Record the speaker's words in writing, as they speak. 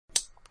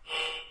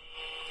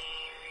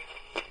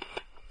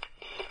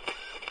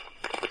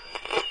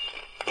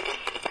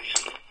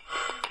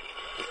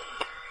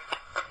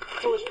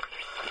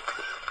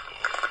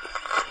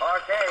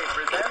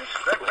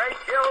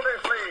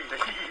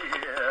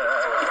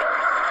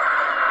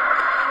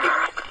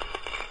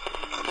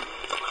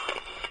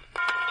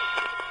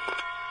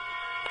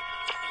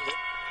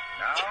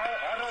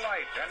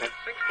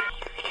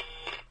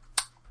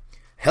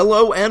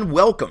Hello and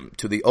welcome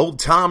to the Old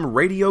Time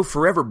Radio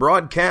Forever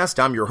broadcast.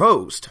 I'm your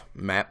host,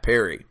 Matt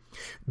Perry.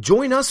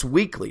 Join us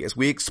weekly as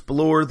we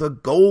explore the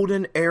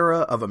golden era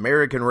of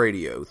American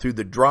radio through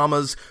the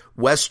dramas,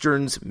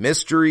 westerns,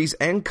 mysteries,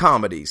 and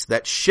comedies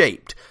that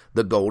shaped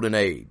the golden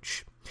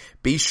age.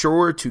 Be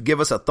sure to give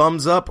us a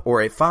thumbs up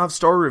or a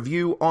 5-star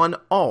review on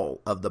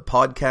all of the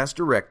podcast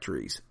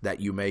directories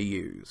that you may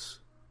use.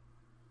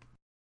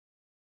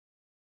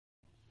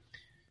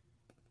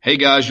 Hey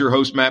guys, your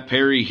host Matt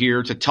Perry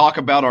here to talk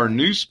about our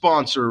new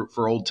sponsor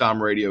for Old Time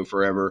Radio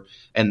Forever,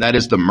 and that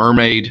is the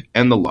Mermaid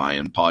and the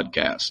Lion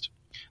podcast.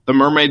 The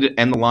Mermaid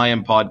and the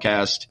Lion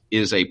podcast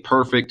is a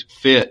perfect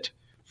fit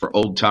for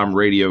Old Time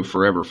Radio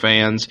Forever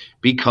fans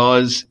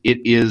because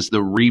it is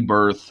the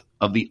rebirth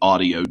of the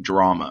audio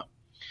drama.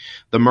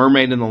 The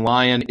Mermaid and the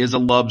Lion is a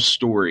love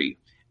story,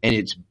 and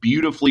it's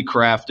beautifully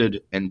crafted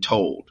and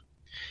told.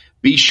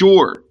 Be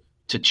sure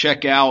to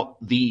check out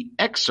the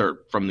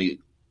excerpt from the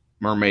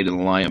Mermaid and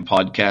the Lion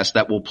podcast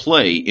that will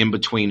play in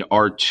between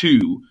our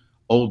two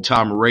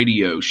old-time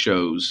radio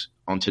shows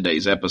on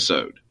today's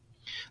episode.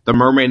 The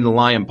Mermaid and the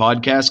Lion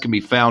podcast can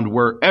be found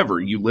wherever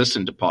you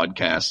listen to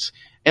podcasts,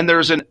 and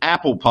there's an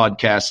Apple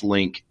Podcast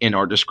link in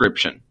our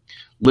description.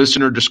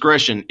 Listener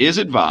discretion is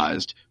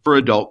advised for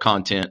adult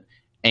content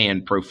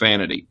and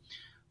profanity.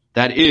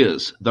 That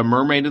is the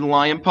Mermaid and the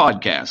Lion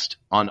podcast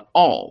on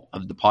all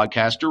of the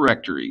podcast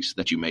directories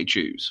that you may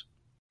choose.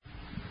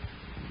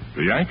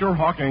 The Anchor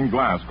Hawking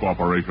Glass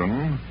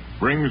Corporation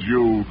brings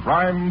you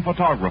Crime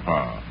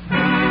Photographer.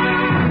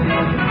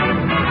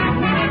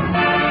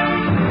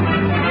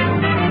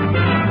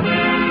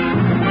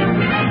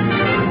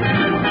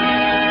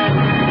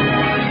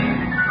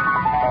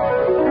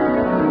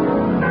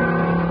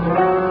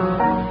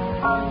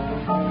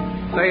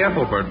 Say,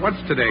 Ethelbert,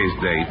 what's today's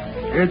date?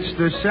 It's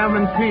the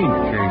 17th,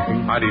 Casey.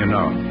 How do you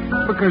know?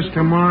 Because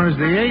tomorrow's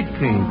the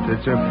 18th.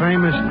 It's a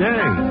famous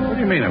day. What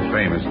do you mean a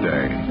famous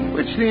day?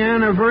 It's the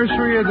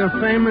anniversary of the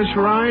famous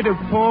ride of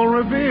Paul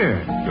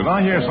Revere. Did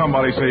I hear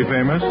somebody say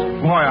famous?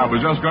 Why, I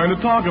was just going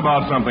to talk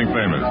about something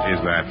famous.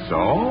 Is that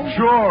so?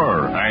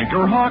 Sure,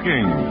 Anchor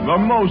Hawking, the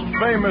most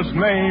famous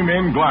name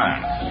in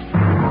glass.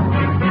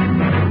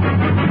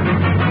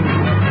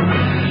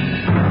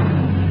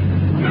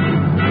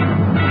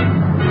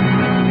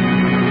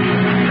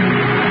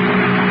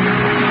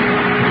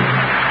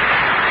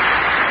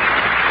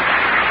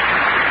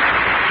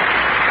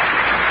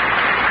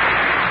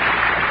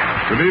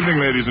 Good evening,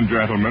 ladies and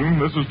gentlemen.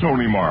 This is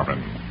Tony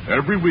Marvin.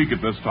 Every week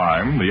at this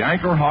time, the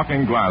Anchor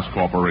Hawking Glass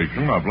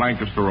Corporation of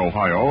Lancaster,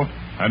 Ohio,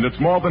 and its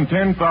more than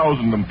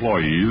 10,000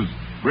 employees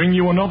bring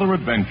you another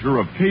adventure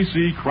of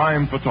Casey,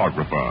 crime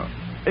photographer,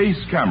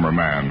 ace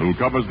cameraman who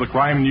covers the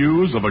crime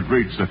news of a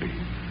great city.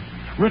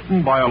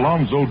 Written by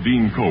Alonzo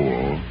Dean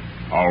Cole,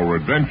 our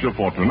adventure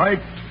for tonight,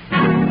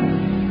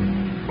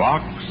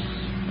 Box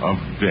of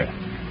Death.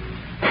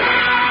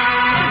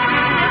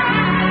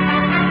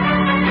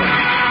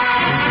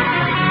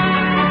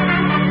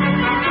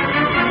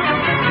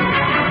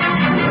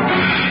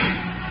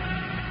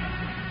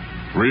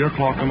 Three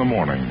o'clock in the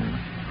morning,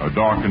 a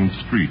darkened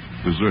street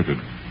deserted,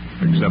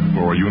 except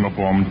for a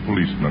uniformed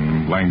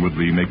policeman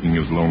languidly making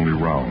his lonely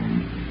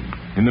round.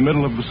 In the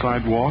middle of the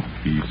sidewalk,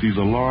 he sees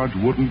a large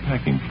wooden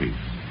packing case.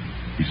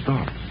 He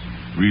stops,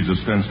 reads a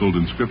stenciled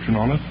inscription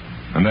on it,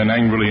 and then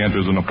angrily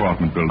enters an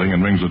apartment building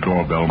and rings a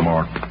doorbell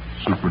marked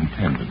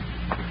Superintendent.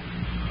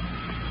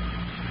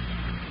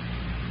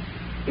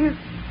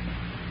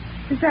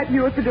 Is that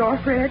you at the door,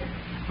 Fred?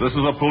 This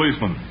is a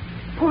policeman.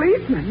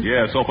 Policeman?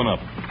 Yes, open up.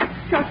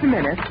 Just a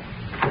minute.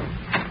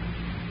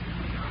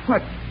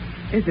 What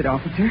is it,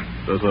 officer?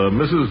 Does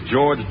Mrs.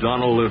 George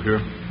Donald live here?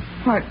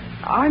 What?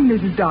 I'm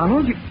Mrs.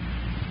 Donald.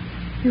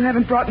 You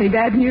haven't brought me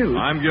bad news.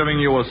 I'm giving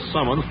you a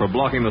summons for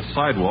blocking the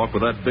sidewalk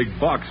with that big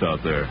box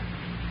out there.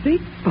 Big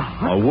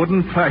box? A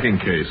wooden packing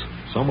case.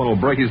 Someone will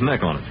break his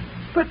neck on it.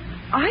 But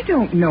I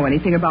don't know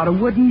anything about a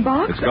wooden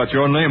box. It's got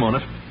your name on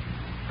it.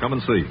 Come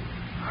and see.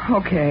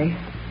 Okay.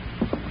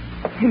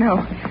 You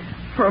know,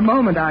 for a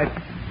moment I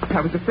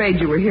was afraid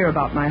you were here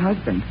about my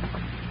husband.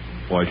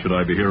 Why should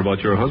I be here about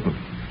your husband?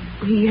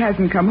 He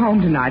hasn't come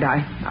home tonight.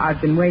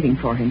 I've been waiting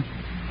for him.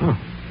 Huh.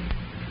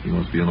 He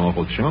must be an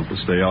awful chump to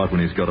stay out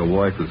when he's got a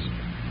wife as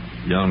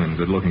young and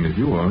good-looking as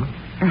you are.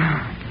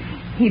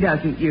 He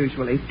doesn't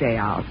usually stay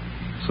out.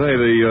 Say,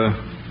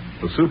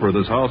 the super of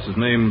this house is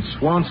named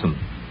Swanson.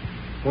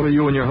 What are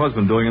you and your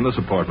husband doing in this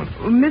apartment?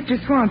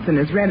 Mr. Swanson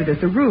has rented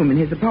us a room in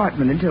his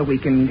apartment until we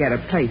can get a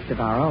place of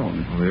our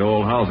own. Well, the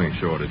old housing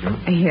shortage, huh?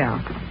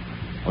 Yeah.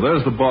 Well,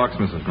 there's the box,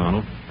 Mrs.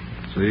 Donald.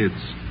 See,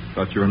 it's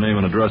got your name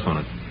and address on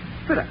it.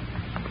 But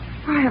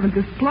I haven't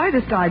the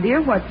slightest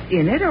idea what's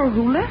in it or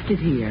who left it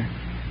here.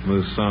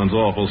 This sounds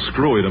awful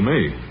screwy to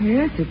me.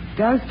 Yes, it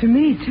does to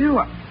me, too.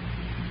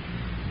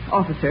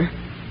 Officer,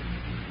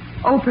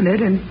 open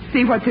it and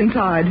see what's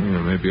inside.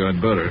 Yeah, maybe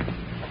I'd better.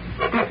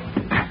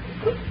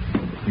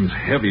 It's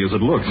heavy as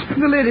it looks.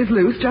 The lid is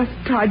loose, just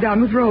tied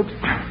down with ropes.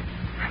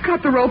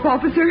 Cut the rope,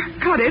 officer.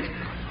 Cut it.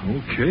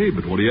 Okay,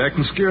 but what are you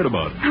acting scared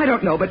about? I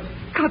don't know, but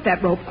cut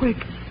that rope quick.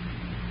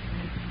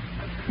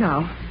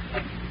 Now,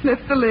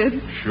 lift the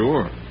lid.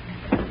 Sure.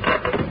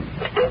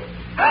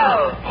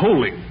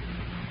 Holy.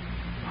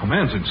 A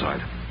man's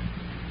inside.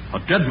 A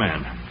dead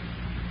man.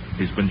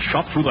 He's been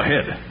shot through the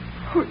head.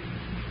 Oh,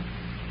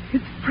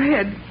 it's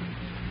Fred.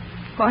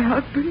 My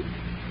husband.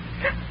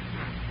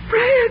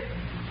 Fred.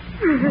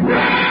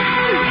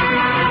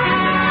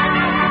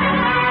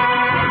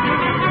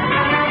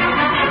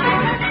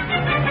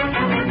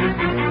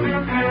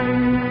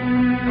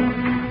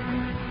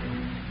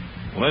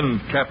 Well,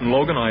 then, Captain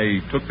Logan, I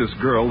took this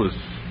girl, this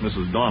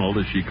Mrs. Donald,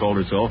 as she called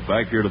herself,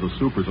 back here to the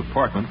super's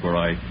apartment where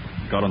I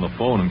got on the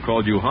phone and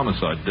called you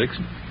homicide,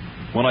 Dixon.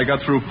 When I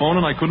got through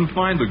phoning, I couldn't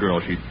find the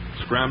girl. She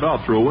scrammed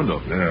out through a window.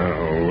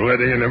 No,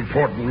 letting an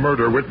important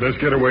murder witness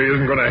get away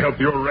isn't going to help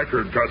your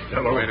record,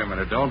 Costello. Wait a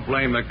minute. Don't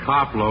blame the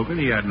cop, Logan.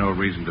 He had no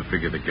reason to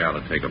figure the gal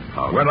to take a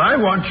powder. When I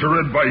want your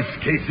advice,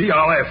 Casey,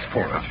 I'll ask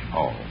for it.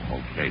 Oh,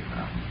 okay,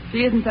 pal.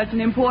 She isn't such an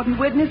important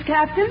witness,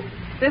 Captain.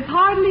 There's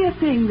hardly a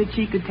thing that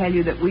she could tell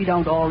you that we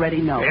don't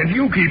already know. And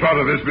you keep out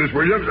of this, Miss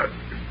Williams.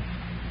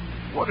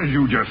 What did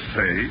you just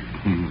say?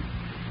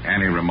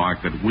 Annie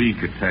remarked that we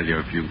could tell you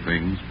a few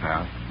things,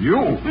 pal.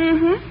 You?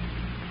 Mm-hmm.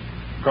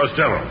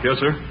 Costello. Yes,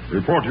 sir?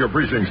 Report to your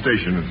precinct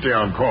station and stay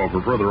on call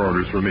for further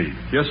orders from me.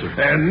 Yes, sir.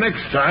 And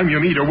next time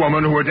you meet a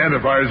woman who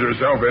identifies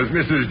herself as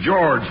Mrs.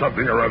 George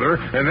something or other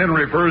and then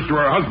refers to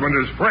her husband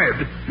as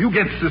Fred, you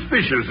get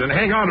suspicious and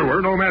hang on to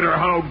her no matter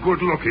how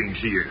good-looking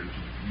she is.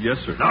 Yes,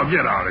 sir. Now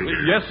get out of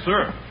here. Yes,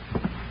 sir.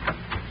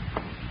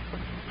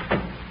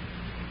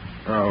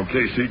 Now,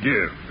 Casey,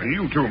 give. And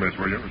you too, Miss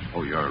Williams.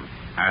 Oh, you're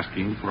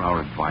asking for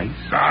our advice?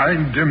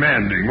 I'm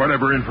demanding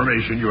whatever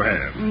information you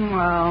have.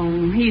 Well,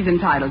 he's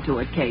entitled to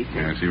it, Casey.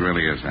 Yes, he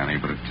really is, Annie,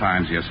 but at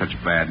times he has such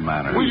bad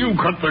manners. Will you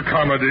cut the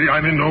comedy?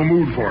 I'm in no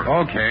mood for it.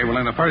 Okay, well,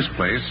 in the first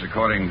place,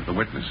 according to the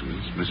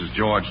witnesses, Mrs.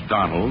 George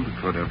Donald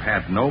could have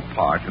had no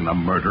part in the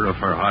murder of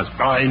her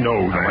husband. I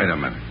know Now, that. wait a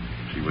minute.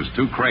 She was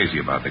too crazy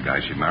about the guy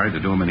she married to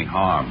do him any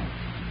harm.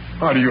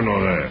 How do you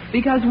know that?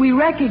 Because we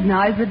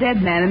recognize the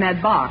dead man in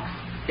that box.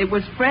 It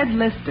was Fred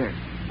Lister.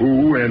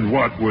 Who and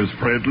what was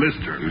Fred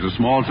Lister? He was a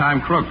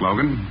small-time crook,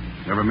 Logan.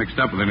 Never mixed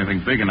up with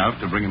anything big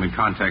enough to bring him in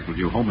contact with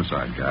you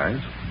homicide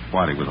guys.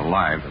 While he was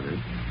alive, that is.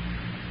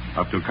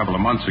 Up to a couple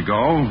of months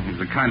ago, he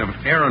was a kind of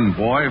errand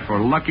boy for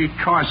Lucky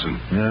Carson.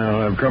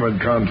 Yeah, I've come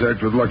in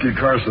contact with Lucky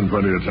Carson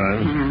plenty of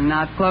times.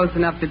 Not close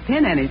enough to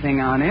pin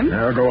anything on him.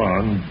 Now, go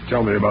on.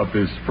 Tell me about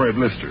this Fred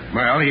Lister.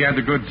 Well, he had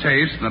the good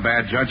taste and the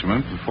bad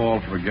judgment to fall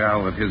for a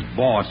gal that his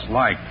boss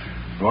liked.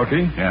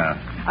 Lucky?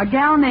 Yeah. A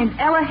gal named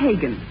Ella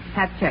Hagen,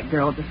 hat-check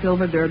girl at the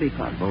Silver Derby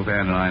Club. Both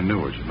Ann and I knew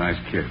her. She's a nice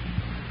kid.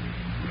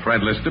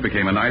 Fred Lister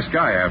became a nice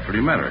guy after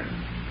he met her.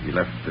 He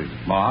left the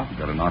mob,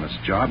 got an honest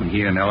job, and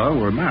he and Ella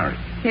were married.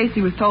 Casey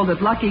was told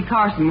that Lucky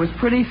Carson was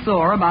pretty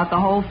sore about the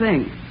whole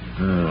thing.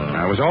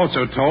 I was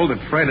also told that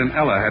Fred and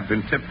Ella had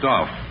been tipped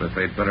off that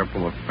they'd better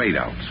pull a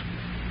fade-out.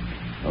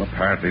 Well,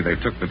 apparently they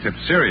took the tip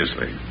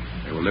seriously.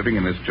 They were living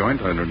in this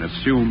joint under an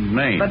assumed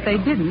name. But they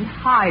didn't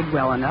hide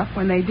well enough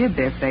when they did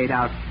their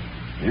fade-out.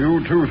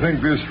 You two think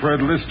this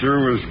Fred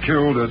Lister was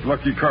killed at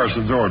Lucky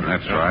Carson's order?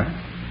 That's right.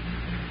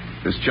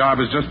 This job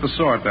is just the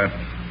sort that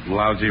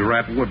lousy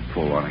rat would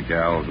pull on a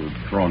gal who'd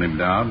thrown him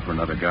down for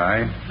another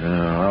guy.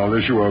 Yeah, I'll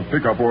issue a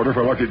pickup order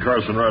for Lucky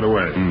Carson right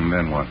away.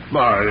 Then what?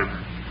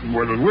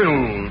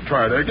 We'll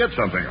try to get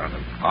something on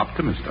him.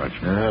 Optimist, aren't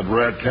you? That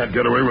rat can't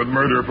get away with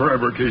murder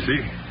forever, Casey.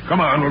 Come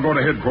on, we'll go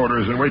to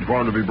headquarters and wait for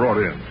him to be brought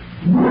in.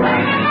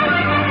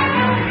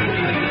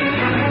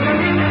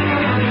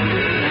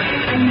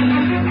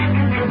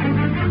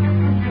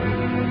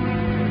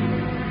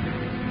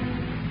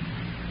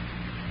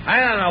 I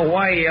don't know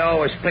why you're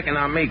always picking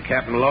on me,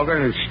 Captain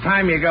Logan. It's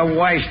time you got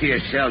wise to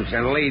yourselves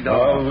and lead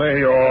I'll off.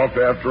 lay off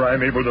after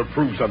I'm able to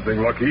prove something,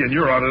 Lucky, and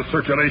you're out of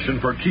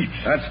circulation for keeps.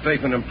 That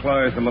statement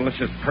implies the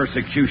malicious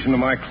persecution of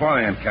my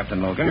client,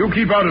 Captain Logan. You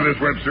keep out of this,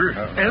 Webster.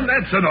 And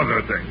that's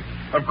another thing.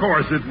 Of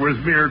course, it was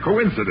mere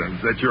coincidence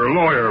that your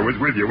lawyer was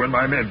with you when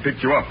my men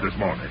picked you up this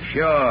morning.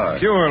 Sure.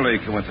 Purely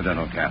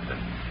coincidental, Captain.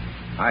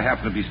 I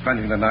happen to be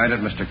spending the night at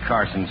Mr.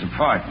 Carson's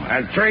apartment.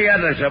 And 3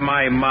 others of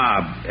my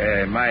mob,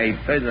 my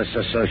business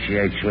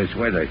associates, was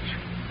with us.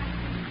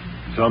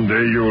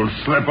 Someday you'll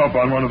slip up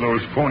on one of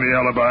those phony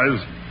alibis.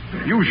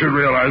 You should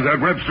realize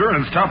that, Webster,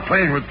 and stop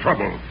playing with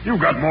trouble.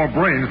 You've got more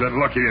brains than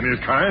Lucky and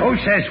his kind. Who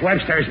says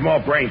Webster's more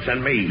brains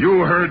than me?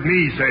 You heard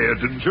me say it,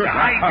 didn't you?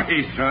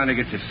 He's trying to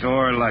get you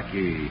sore,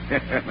 Lucky.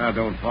 Now,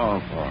 don't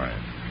fall for it.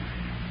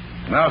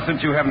 Now,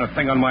 since you haven't a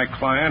thing on my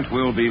client,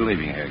 we'll be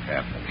leaving here,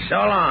 Captain. So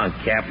long,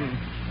 Captain.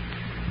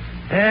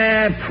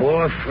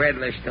 Poor Fred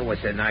Lister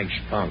was a nice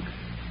punk.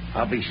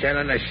 I'll be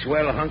sending a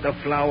swell hunk of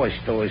flowers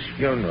to his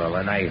funeral,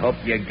 and I hope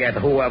you get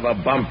whoever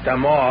bumped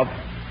him off.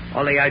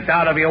 Only I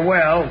doubt if you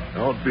will.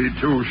 Don't be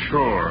too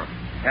sure.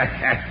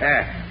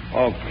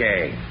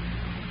 Okay.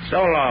 So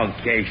long,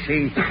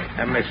 Casey.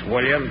 And Miss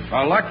Williams.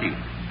 Lucky.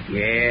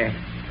 Yeah?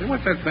 Hey,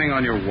 what's that thing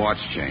on your watch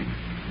chain?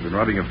 You've been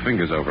rubbing your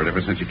fingers over it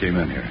ever since you came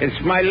in here. It's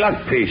my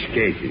luck piece,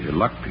 Casey. Your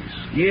luck piece?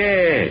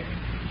 Yeah.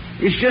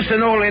 It's just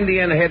an old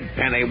Indian head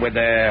penny with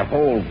a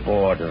hole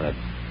bored in it.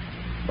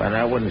 but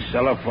I wouldn't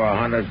sell her for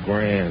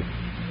 $100,000.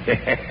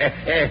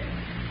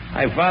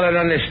 I found it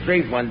on the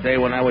street one day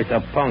when I was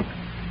a punk.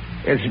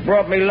 It's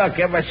brought me luck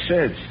ever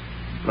since.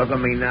 Look at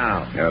me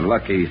now.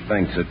 Lucky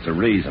thinks it's a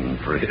reason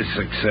for his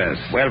success.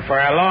 Well, for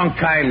a long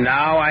time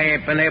now, I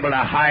ain't been able to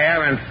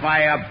hire and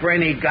fire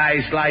brainy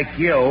guys like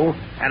you,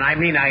 and I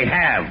mean I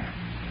have.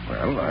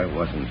 Well, I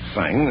wasn't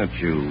saying that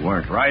you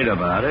weren't right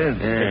about it.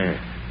 Yeah.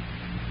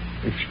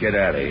 Let's get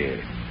out of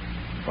here.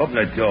 Open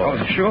the door.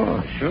 Oh,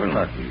 sure,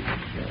 Lucky.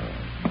 Sure.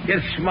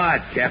 Get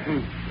smart,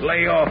 Captain.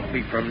 Lay off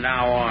me from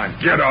now on.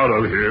 Get out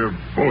of here,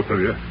 both of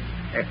you.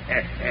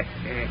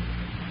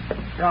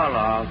 So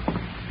long.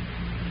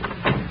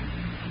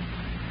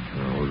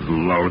 Those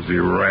lousy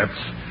rats.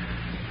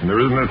 And there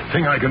isn't a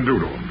thing I can do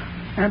to them.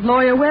 That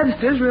lawyer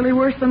Webster's really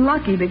worse than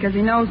Lucky because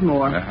he knows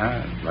more.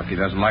 Lucky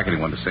doesn't like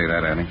anyone to say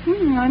that, Annie.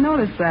 I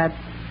noticed that.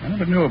 I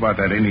never knew about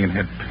that Indian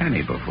head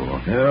Penny before.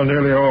 Well,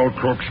 nearly all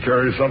crooks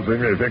carry something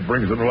they think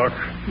brings them luck.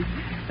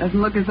 Doesn't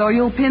look as though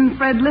you'll pin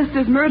Fred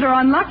Lister's murder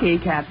on Lucky,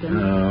 Captain.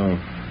 No.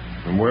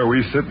 From where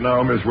we sit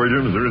now, Miss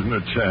Williams, there isn't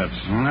a chance.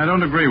 I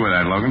don't agree with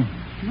that, Logan.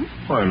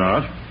 Why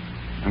not?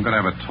 I'm going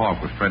to have a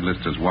talk with Fred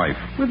Lister's wife.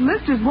 With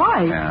Lister's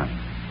wife? Yeah.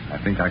 I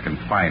think I can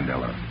find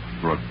Ella.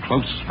 For a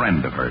close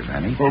friend of hers,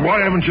 Annie. Well,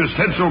 why haven't you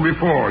said so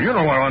before? You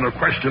know I want to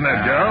question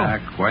that gal.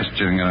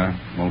 Questioning her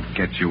won't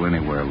get you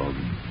anywhere,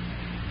 Logan.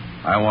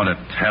 I want to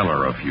tell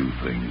her a few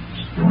things.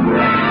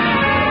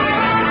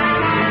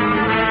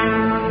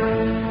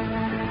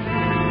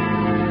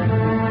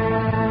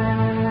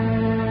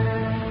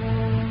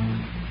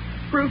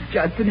 Bruce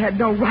Judson had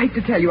no right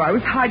to tell you I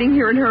was hiding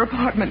here in her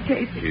apartment,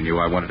 Casey. You knew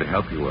I wanted to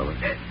help you, Ella.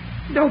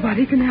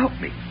 Nobody can help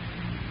me.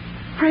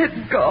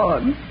 Fred's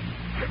gone.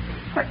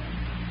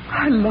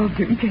 I loved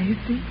him,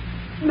 Casey.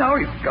 Now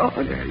he's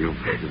gone. Yeah, you've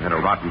had a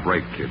rotten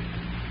break, kid.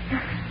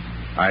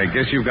 I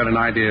guess you've got an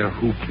idea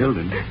who killed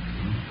him.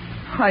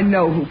 I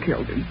know who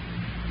killed him.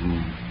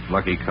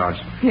 Lucky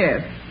Carson.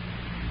 Yes.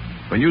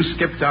 When you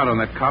skipped out on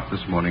that cop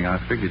this morning, I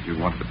figured you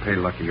wanted to pay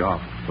Lucky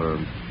off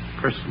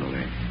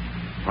personally,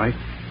 right?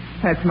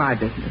 That's my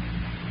business.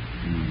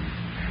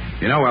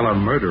 You know, Ella,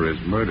 murder is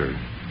murder,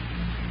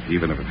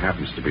 even if it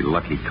happens to be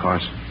Lucky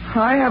Carson.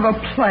 I have a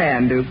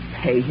plan to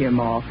pay him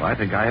off. Well, I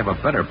think I have a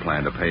better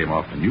plan to pay him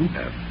off than you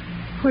have.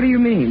 What do you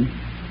mean?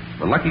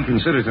 Well, Lucky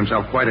considers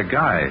himself quite a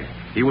guy.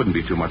 He wouldn't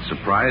be too much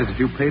surprised if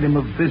you paid him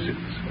a visit,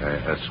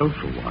 a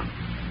social one.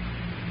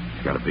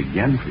 He's got a big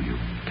yen for you.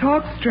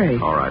 Talk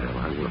straight. All right,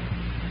 Ella, I will.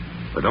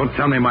 But don't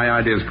tell me my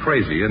idea's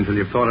crazy until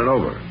you've thought it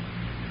over.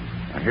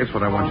 Now, here's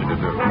what I want you to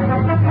do.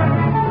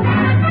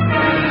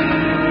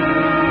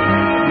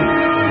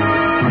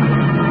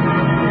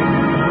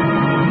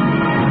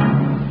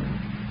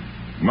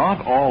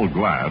 Not all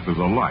glass is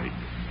alike.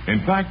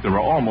 In fact, there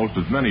are almost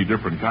as many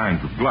different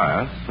kinds of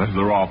glass as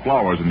there are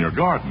flowers in your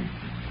garden.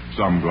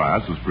 Some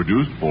glass is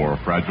produced for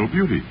fragile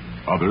beauty,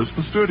 others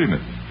for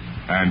sturdiness.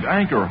 And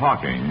Anchor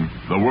Hocking,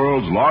 the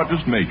world's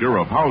largest maker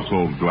of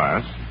household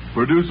glass,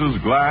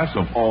 produces glass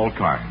of all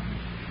kinds.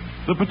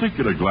 The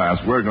particular glass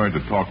we're going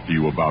to talk to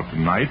you about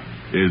tonight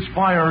is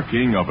Fire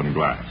King Oven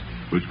Glass,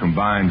 which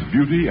combines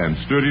beauty and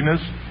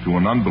sturdiness to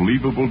an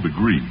unbelievable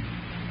degree.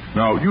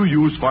 Now, you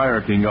use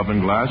Fire King Oven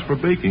Glass for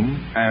baking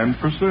and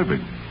for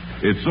serving.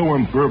 It's so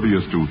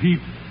impervious to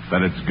heat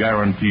that it's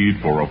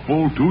guaranteed for a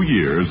full 2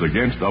 years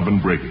against oven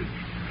breakage.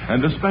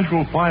 And the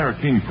special Fire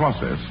King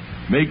process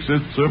makes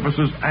its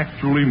surfaces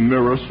actually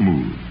mirror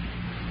smooth.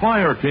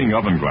 Fire King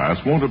Oven Glass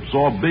won't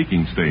absorb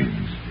baking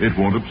stains. It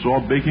won't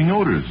absorb baking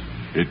odors.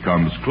 It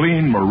comes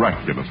clean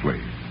miraculously.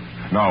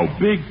 Now,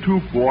 big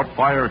 2-quart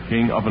Fire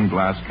King Oven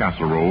Glass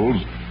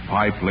casseroles,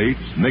 pie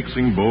plates,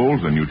 mixing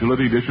bowls, and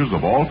utility dishes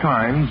of all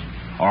kinds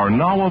are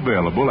now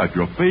available at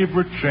your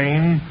favorite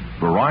chain,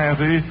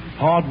 variety,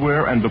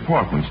 hardware, and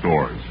department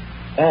stores,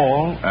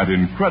 all at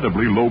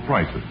incredibly low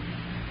prices.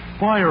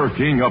 Fire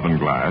King Oven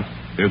Glass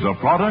is a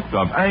product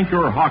of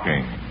Anchor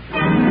Hocking,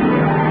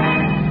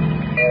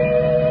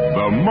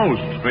 the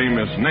most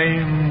famous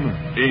name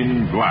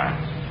in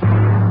glass.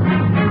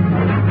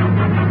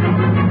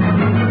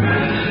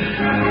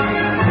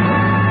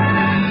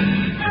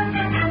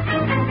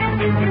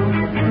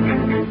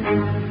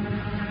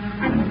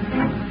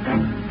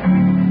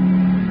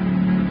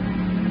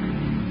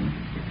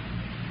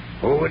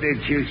 Who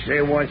did you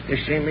say wants to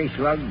see me,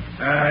 Slug?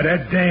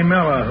 That Dame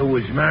Ella who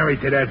was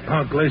married to that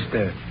punk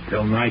Lister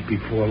till night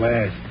before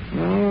last.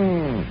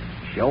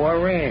 Show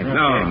her in.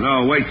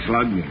 No, wait,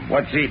 Slug.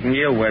 What's eating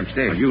you,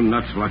 Webster? Are you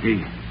nuts,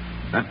 Lucky?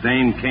 That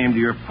dame came to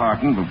your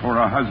apartment before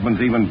her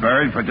husband's even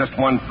buried for just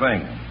one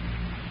thing.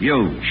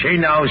 You. She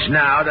knows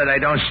now that I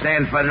don't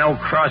stand for no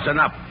crossing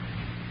up.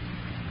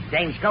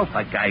 Dames go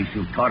for guys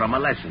who taught them a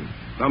lesson.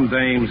 Some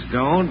dames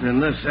don't,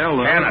 and this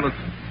Ella...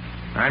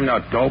 I'm no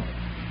dope.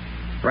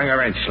 Bring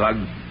her in, Slug.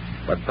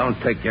 But don't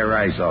take your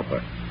eyes off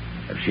her.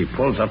 If she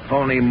pulls a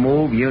phony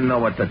move, you know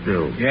what to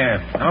do.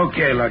 Yeah,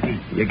 okay, Lucky.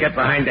 You get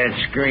behind that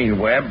screen,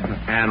 Webb,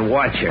 and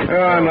watch her.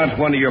 I'm not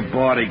one of your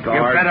bodyguards.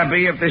 You better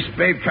be if this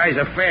babe tries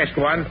a fast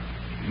one.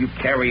 You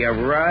carry a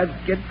rod?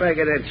 Get back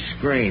of that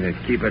screen and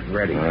keep it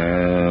ready.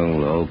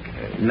 Well,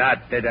 okay.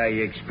 Not that I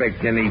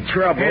expect any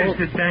trouble. Here's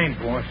the dame,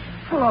 boss.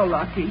 Hello,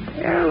 Lucky.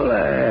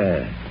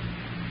 Ella,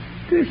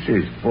 this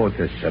is both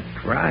a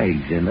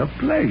surprise and a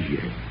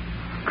pleasure.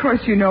 Of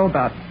course you know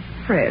about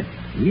Fred.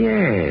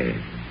 Yes,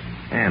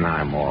 and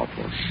I'm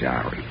awful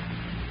sorry.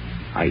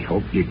 I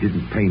hope you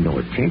didn't pay no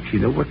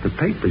attention to what the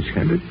papers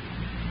hinted,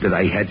 that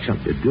I had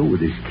something to do with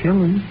his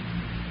killing.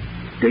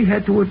 They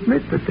had to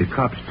admit that the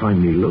cops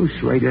turned me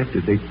loose right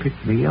after they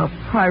picked me up.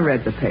 I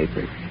read the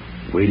papers.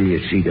 Wait till you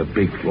see the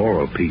big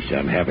floral piece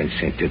I'm having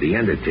sent to the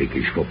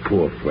undertakers for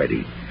poor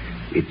Freddie.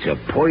 It's a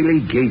pearly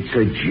gates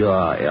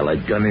ajar, Ella,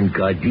 done in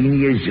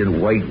gardenias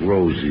and white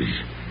roses.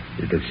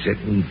 It'll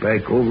set me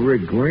back over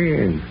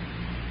 $1,000.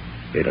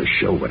 It'll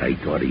show what I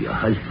thought of your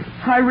husband.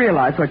 I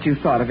realize what you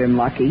thought of him,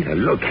 Lucky. Now,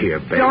 look here,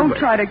 baby. Don't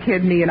try to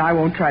kid me, and I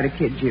won't try to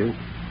kid you.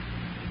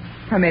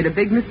 I made a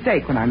big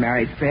mistake when I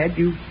married Fred.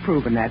 You've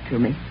proven that to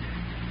me.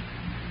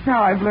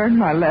 Now I've learned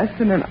my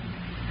lesson, and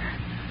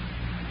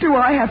do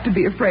I have to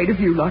be afraid of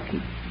you,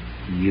 Lucky?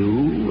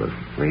 You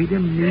afraid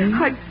of me?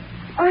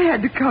 I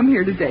had to come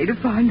here today to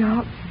find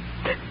out.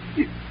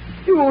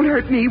 You won't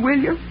hurt me, will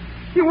you?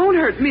 You won't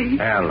hurt me.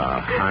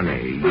 Ella,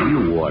 honey,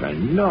 you ought to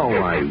know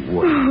I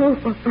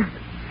would.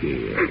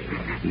 Here,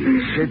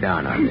 sit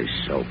down on this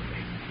sofa.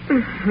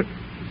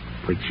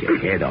 Put your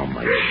head on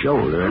my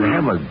shoulder and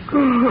have a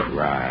good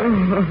cry.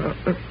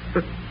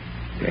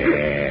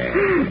 There,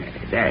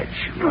 that's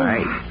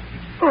right.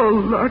 Oh,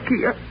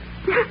 Lucky, I've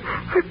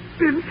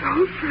been so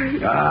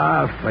afraid.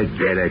 Ah,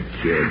 forget it,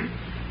 kid.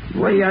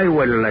 Why, I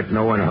wouldn't let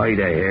no one hide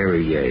a hair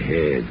of your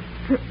head.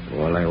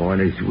 All I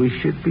want is we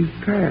should be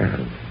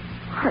pals.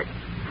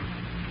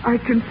 I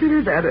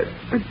consider that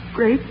a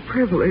great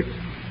privilege.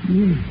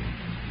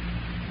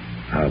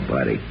 How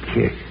about a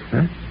kiss,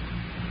 huh?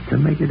 To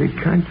make it a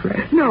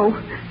contract? No,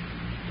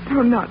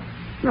 not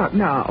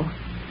now.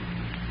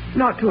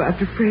 Not till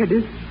after Fred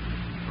is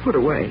put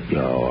away.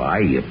 Oh, I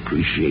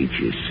appreciate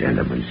your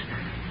sentiments.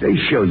 They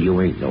show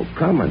you ain't no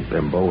common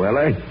bimbo,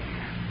 Ella.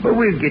 But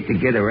we'll get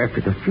together after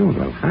the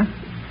funeral, huh?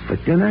 For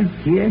dinner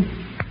here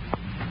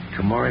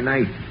tomorrow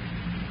night.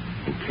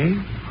 Okay?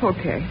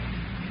 Okay.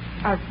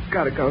 I've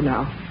got to go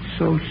now.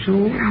 So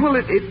soon? Well,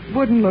 it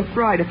wouldn't look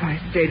right if I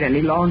stayed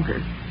any longer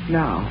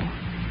now.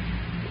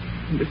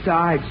 And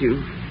besides,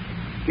 you've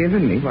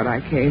given me what I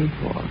came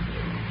for.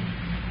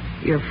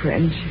 Your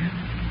friendship.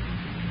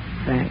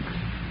 Thanks.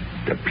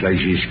 The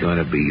pleasure's going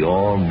to be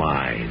all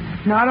mine.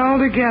 Not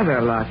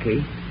altogether,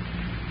 Lucky.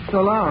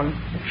 So long.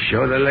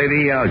 Show the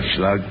lady out,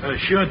 Slug.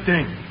 Sure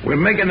thing. We're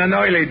making an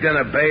early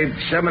dinner, babe.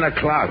 7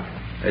 o'clock.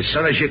 As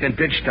soon as you can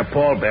ditch the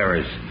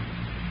pallbearers.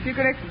 You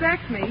can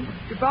expect me.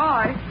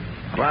 Goodbye.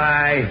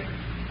 Bye.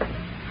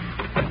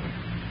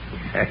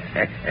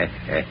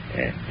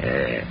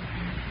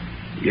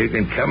 You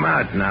can come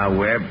out now,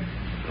 Webb.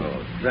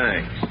 Oh,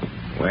 thanks.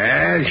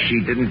 Well,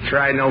 she didn't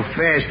try no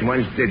fast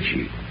ones, did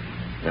she?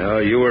 No,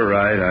 you were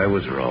right. I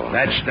was wrong.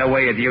 That's the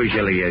way it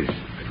usually is.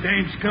 The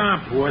dame's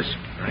gone, boss.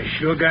 I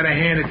sure got to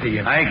hand it to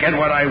you. I get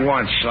what I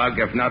want, Slug.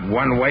 If not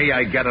one way,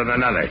 I get it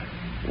another.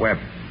 Webb.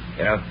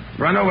 Yeah?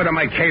 Run over to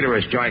my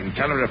caterer's joint and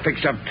tell him to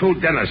fix up 2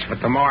 dinners for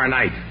tomorrow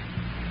night.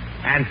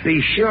 And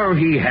be sure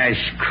he has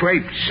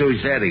crepe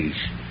Suzettis.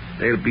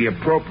 They'll be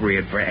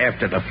appropriate for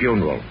after the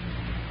funeral.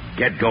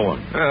 Get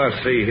going. Oh,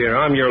 see here.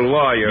 I'm your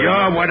lawyer.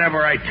 You're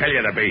whatever I tell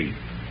you to be.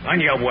 On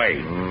your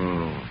way.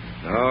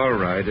 All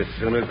right, as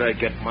soon as I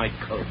get my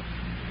coat.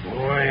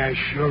 Boy, I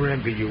sure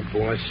envy you,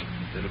 boss.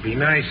 It'll be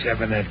nice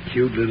having that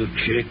cute little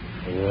chick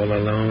all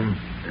alone.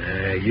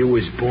 You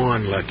was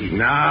born lucky.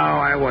 No,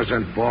 I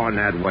wasn't born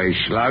that way,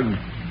 Slug.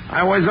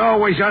 I was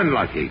always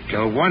unlucky,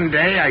 till one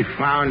day I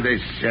found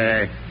this,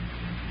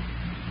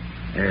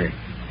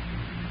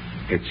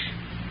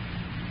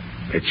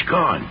 it's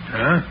gone.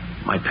 Huh?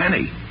 My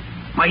penny.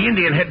 My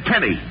Indian head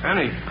penny.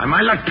 Penny? And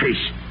my luck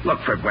piece. Look,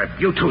 Fred Webb.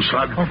 You too,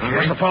 Slug. Okay. It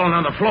must have fallen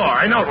on the floor.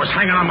 I know it was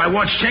hanging on my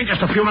watch chain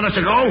just a few minutes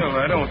ago. Well,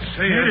 I don't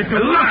see it.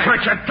 It looks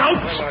like you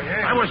dopes. Well,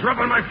 yeah. I was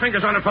rubbing my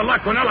fingers on it for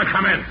luck when Ella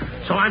come in.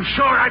 So I'm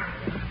sure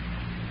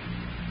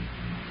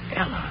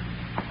Ella.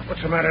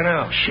 What's the matter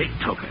now? She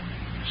took it.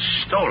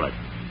 Stole it.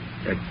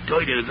 That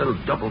dirty little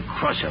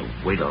double-crosser.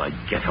 Wait till I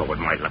get her with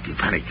my lucky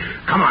penny.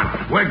 Come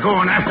on. We're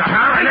going after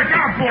her. And look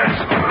out, boys.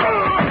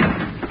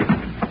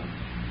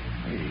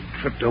 He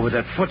tripped over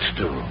that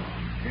footstool.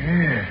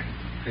 Yeah.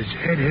 His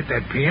head hit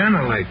that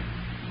piano like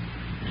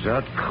Is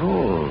that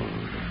cold?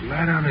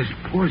 flat on his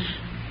puss.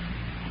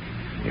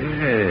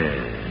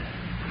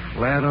 Yeah.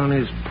 Flat on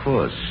his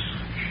puss.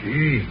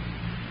 Gee,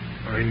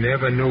 I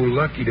never knew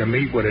Lucky to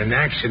meet with an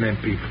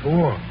accident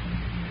before.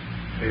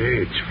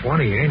 Hey, it's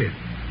funny, ain't it?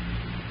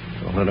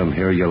 Don't let him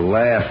hear you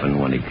laughing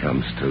when he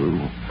comes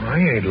to. I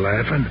ain't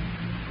laughing.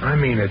 I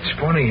mean, it's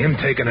funny him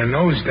taking a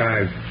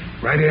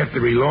nosedive right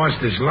after he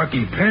lost his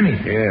lucky penny.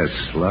 Yes,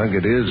 Slug,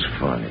 it is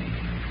funny.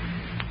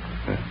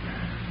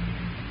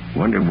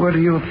 Wonder what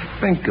he'll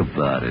think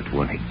about it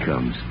when he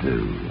comes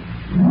to.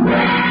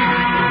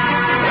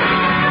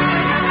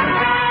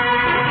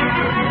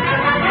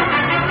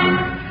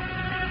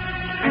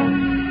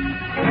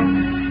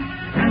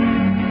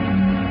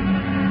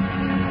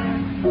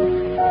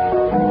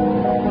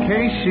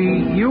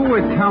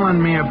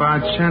 telling me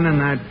about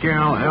sending that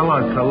gal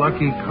Ella to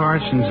Lucky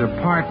Carson's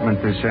apartment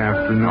this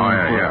afternoon. Oh,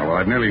 yeah.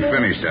 Well, I've nearly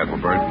finished,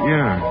 Ethelbert.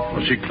 Yeah.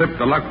 Well, she clipped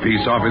the luck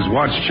piece off his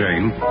watch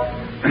chain,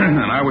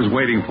 and I was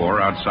waiting for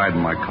her outside in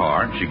my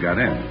car, and she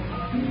got in.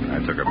 I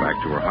took her back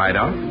to her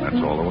hideout, and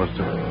that's all there was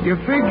to it. You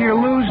figure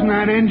losing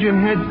that engine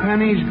head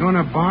penny's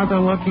gonna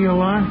bother Lucky a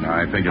lot?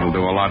 I think it'll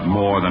do a lot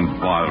more than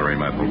bother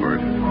him,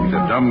 Ethelbert. He's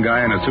a dumb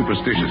guy and a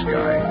superstitious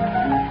guy.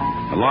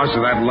 The loss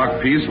of that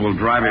luck piece will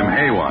drive him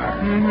haywire.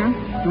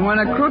 Mm-hmm. And when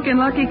a crook in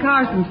Lucky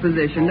Carson's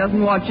position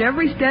doesn't watch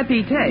every step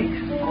he takes,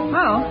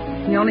 well,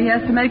 he only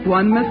has to make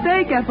one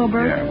mistake,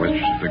 Ethelbert. Yeah,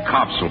 which the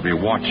cops will be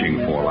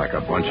watching for like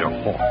a bunch of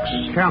hawks.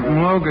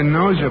 Captain Logan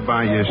knows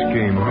about your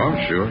scheme, huh? Oh,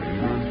 sure.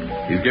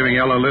 He's giving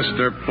Ella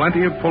Lister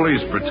plenty of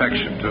police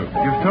protection, too.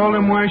 You've told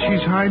him where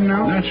she's hiding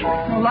out? Naturally.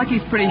 Well,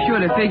 Lucky's pretty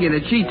sure to figure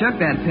that she took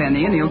that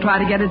penny, and he'll try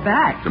to get it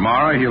back.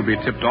 Tomorrow he'll be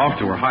tipped off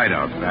to her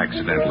hideout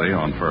accidentally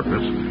on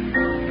purpose.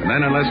 And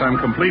then, unless I'm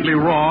completely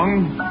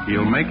wrong,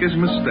 he'll make his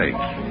mistake.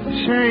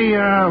 Say,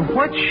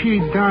 what's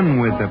she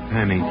done with the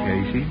penny,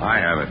 Casey? I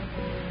have it.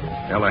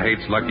 Ella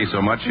hates Lucky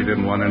so much she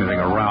didn't want anything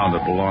around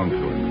that belonged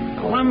to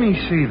him. Let me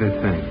see the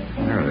thing.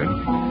 There it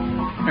is.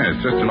 Yeah,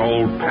 it's just an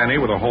old penny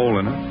with a hole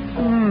in it.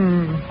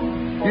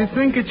 You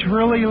think it's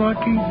really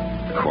Lucky?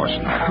 Of course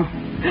not.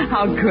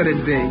 How could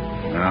it be?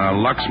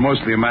 Luck's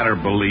mostly a matter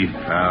of belief,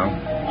 Al.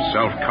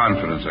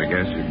 Self-confidence, I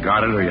guess. You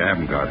got it or you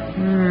haven't got it.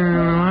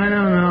 I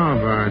don't know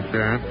about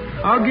that.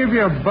 I'll give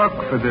you $1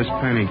 for this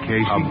penny,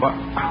 Casey.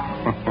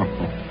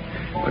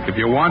 Look, if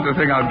you want the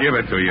thing, I'll give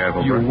it to you,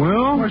 Ethelbert. You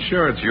will? Well,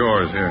 sure, it's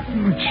yours, here.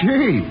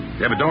 Gee.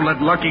 Yeah, but don't let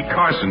Lucky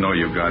Carson know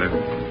you've got it.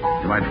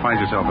 You might find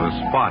yourself in a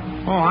spot.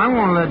 Oh, I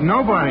won't let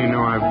nobody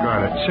know I've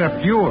got it,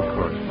 except you, of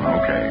course.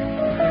 Okay.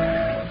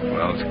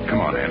 Well, come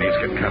on, Annie. It's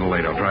getting kind of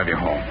late. I'll drive you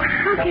home.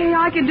 Okay,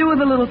 I could do with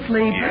a little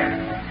sleep.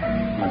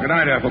 Well, good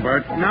night,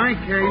 Ethelbert. Night,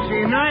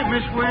 Casey. Night,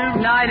 Miss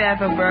Williams. Night,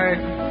 Ethelbert.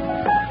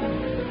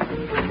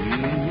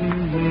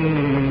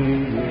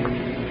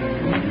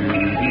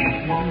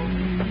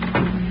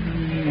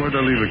 Where'd I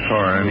leave the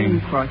car, Annie?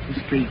 Across the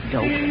street,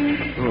 dope.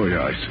 Oh,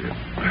 yeah, I see it.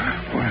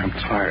 Boy, I'm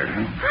tired,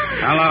 huh?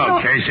 Hello,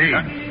 Casey.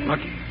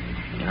 Look.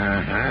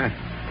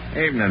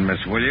 Evening,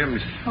 Miss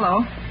Williams.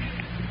 Hello.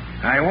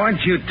 I want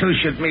you two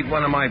should meet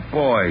one of my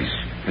boys.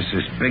 This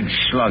is Big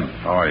Slug.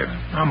 How are you?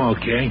 I'm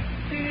okay.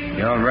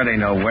 You already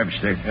know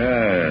Webster.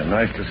 Yeah,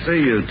 nice to see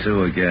you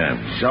two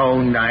again.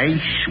 So nice,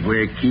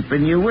 we're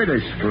keeping you with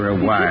us for a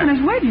while. Keeping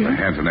us with you? Their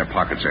hands in their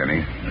pockets,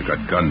 Annie. They've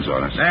got guns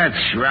on us.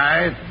 That's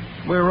right.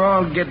 We're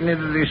all getting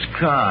into this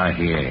car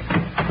here,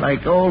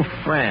 like old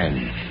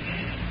friends.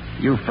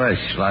 You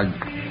first, Slug.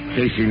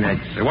 Casey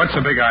next. Hey, what's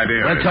the big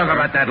idea? We'll talk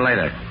about that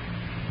later.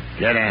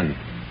 Get in.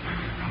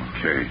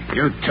 Okay.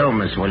 You too,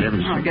 Miss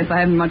Williams. Oh, I guess I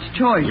haven't much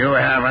choice. You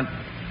haven't.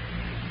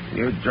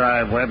 You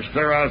drive,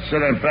 Webster. I'll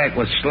sit in back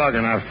with Slug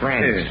and our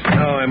friends.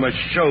 Now I must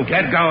show.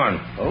 Get going.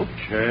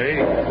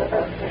 Okay.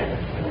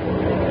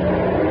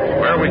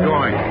 Where are we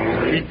going?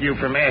 Keep you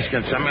from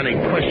asking so many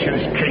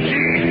questions,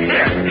 Casey.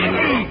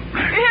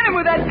 Hit him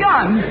with that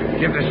gun.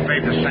 Give the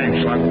spade the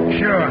same, Slug.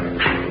 Sure.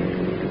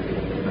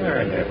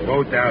 That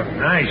boat out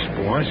nice,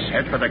 boss.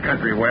 Head for the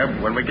country,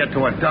 Webb. When we get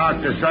to a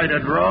dark,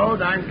 deserted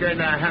road, I'm going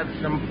to have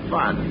some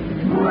fun.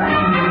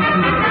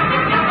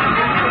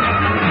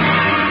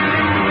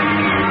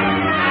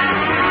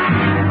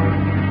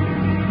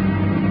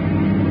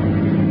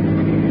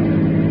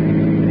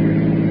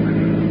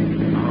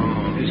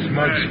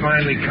 Smug's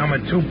finally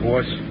coming to,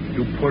 boss.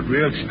 You put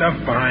real stuff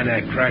behind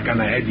that crack on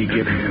the head you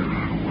give me.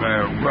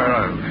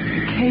 Well,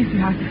 Casey,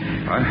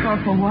 I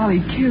thought for a while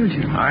he killed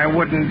you. I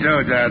wouldn't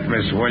do that,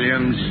 Miss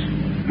Williams.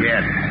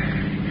 Yet.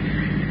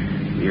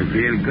 You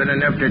feel good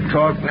enough to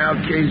talk now,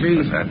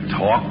 Casey? Is that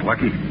talk,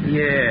 Lucky?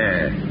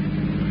 Yeah.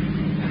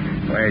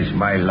 Where's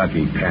my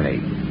lucky penny?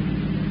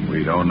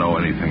 We don't know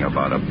anything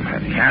about a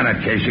penny. Can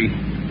it, Casey?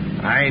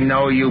 I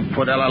know you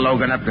put Ella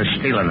Logan up to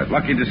stealing it.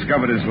 Lucky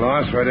discovered his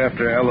loss right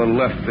after Ella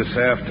left this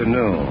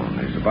afternoon.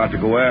 He was about to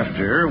go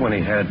after her when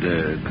he had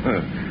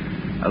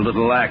a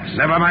little accident.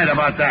 Never mind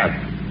about that.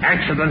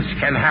 Accidents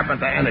can happen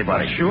to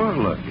anybody. Sure,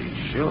 Lucky,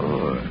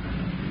 sure.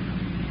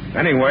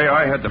 Anyway,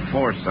 I had the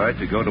foresight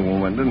to go to a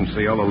window and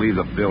see Ella leave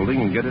the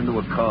building and get into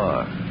a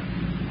car.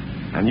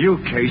 And you,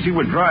 Casey,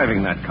 were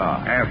driving that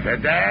car. After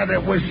that,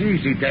 it was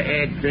easy to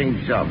add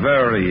things up.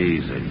 Very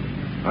easy.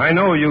 I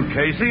know you,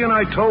 Casey, and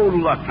I told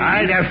Lucky.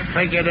 I'd have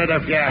figured it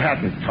if you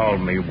hadn't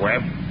told me,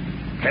 Webb.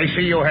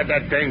 Casey, you had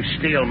that dame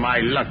steal my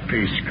luck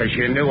piece because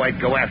you knew I'd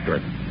go after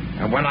it.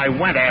 And when I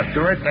went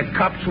after it, the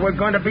cops were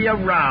going to be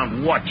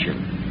around watching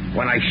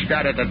when I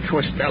started to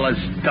twist Ella's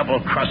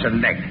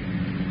double-crossing neck.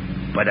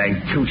 But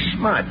I'm too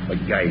smart for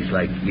guys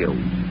like you.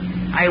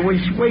 I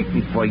was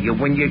waiting for you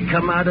when you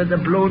come out of the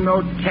Blue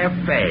Note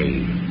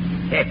Cafe.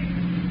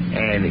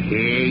 And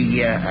here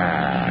you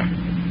are.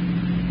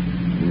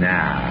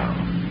 Now,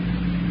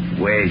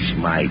 where's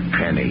my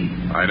penny?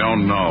 I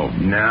don't know.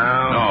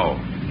 No? No.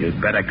 You'd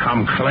better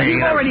come clean.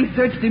 You already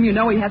searched him. You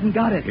know he hasn't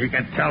got it. You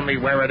can tell me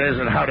where it is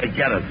and how to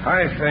get it.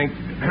 I think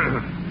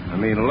I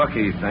mean,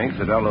 Lucky thinks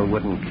that Ella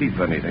wouldn't keep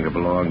anything that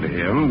belonged to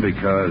him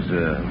because,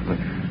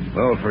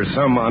 well, for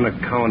some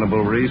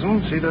unaccountable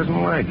reason, she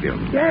doesn't like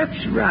him.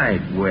 That's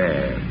right,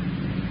 Webb.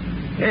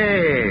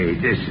 Hey,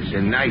 this is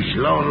a nice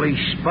lonely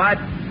spot.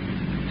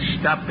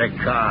 Stop the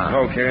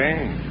car.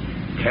 Okay.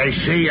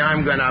 Casey,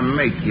 I'm gonna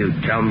make you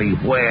tell me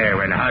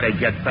where and how to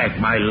get back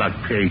my luck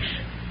piece.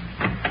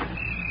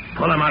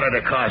 Pull him out of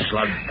the car,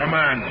 Slug. Come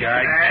on,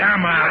 guy.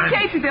 Come on.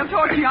 Casey, they'll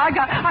torture you. I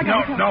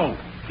got. No.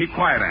 Keep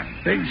quiet,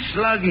 Ann. Big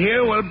Slug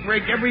here will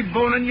break every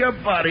bone in your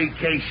body,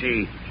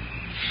 Casey.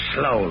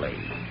 Slowly.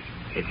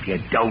 If you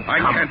don't I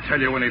can't tell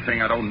you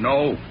anything I don't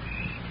know.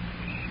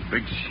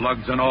 Big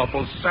Slug's an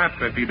awful sap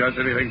if he does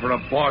anything for a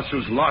boss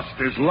who's lost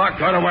his luck.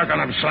 Go to work on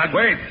him, Slug.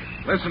 Wait.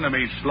 Listen to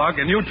me, Slug,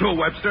 and you too,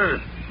 Webster.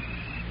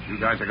 You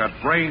guys have got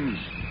brains.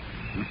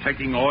 You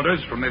taking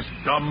orders from this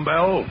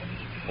dumbbell?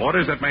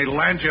 Orders that may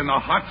land you in the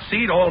hot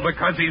seat all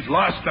because he's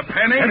lost a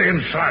penny? Hit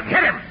him, Slug.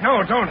 Hit him.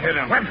 No, don't hit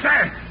him.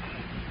 Webster.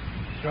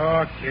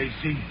 Talk,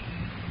 Casey.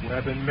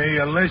 Webb and me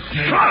are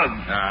listening. Slug.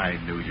 I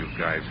knew you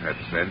guys had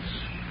sense.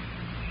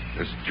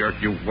 This jerk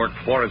you worked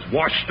for is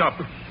washed up.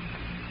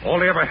 All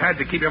he ever had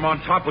to keep him on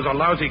top was a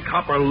lousy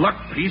copper luck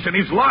piece, and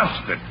he's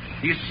lost it.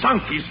 He's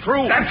sunk. He's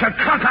through. That's a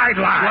cockeyed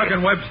lie. Slug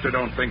and Webster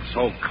don't think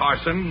so,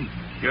 Carson.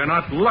 You're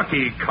not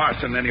Lucky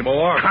Carson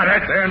anymore. Cut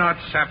it. They're not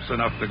saps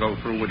enough to go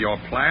through with your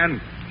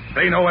plan.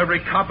 They know every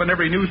cop and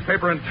every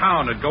newspaper in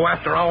town would go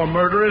after our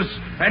murderers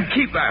and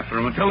keep after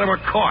them until they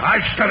were caught.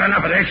 I've stood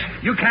enough of this.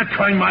 You can't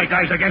turn my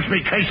guys against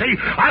me, Casey.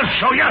 I'll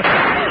show you.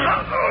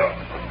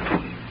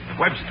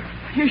 Webster.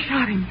 You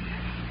shot him.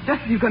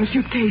 Just as you're going to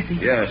shoot Casey.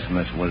 Yes,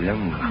 Miss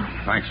Williams.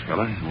 Thanks,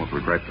 fella. You won't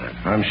regret that.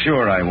 I'm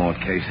sure I won't,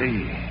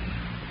 Casey.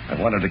 I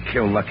wanted to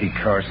kill Lucky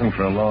Carson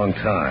for a long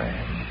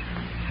time.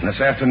 And this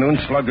afternoon,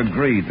 Slug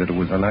agreed that it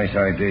was a nice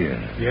idea.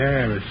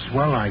 Yeah, a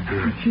swell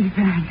idea. Gee,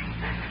 thanks.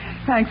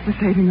 Thanks for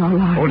saving our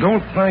lives. Oh,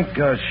 don't thank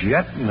us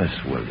yet, Miss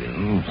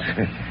Williams.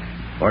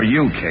 Or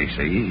you,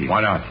 Casey.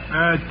 Why not?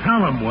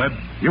 Tell him, Webb.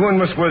 You and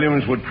Miss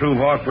Williams would prove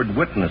awkward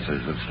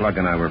witnesses if Slug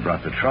and I were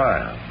brought to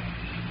trial.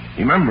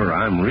 Remember,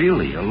 I'm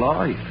really a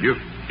lawyer.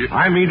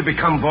 I mean to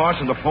become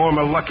boss of the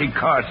former Lucky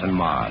Carson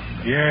mob.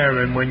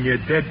 Yeah, and when your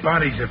dead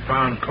bodies are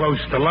found close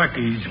to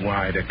Lucky's,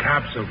 why, the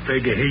cops will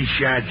figure he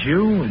shot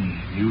you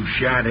and you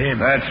shot him.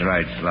 That's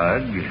right,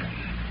 Slug.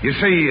 You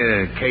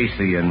see,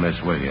 Casey and Miss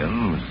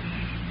Williams,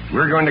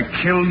 we're going to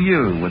kill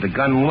you with a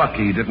gun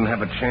Lucky didn't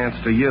have a chance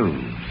to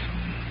use,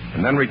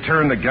 and then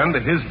return the gun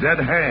to his dead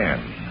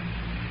hand.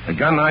 The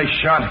gun I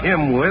shot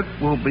him with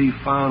will be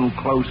found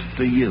close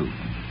to you.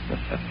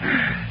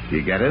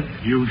 You get it?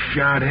 You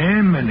shot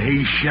him and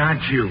he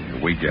shot you.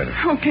 We get it.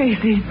 Oh,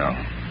 Casey. No.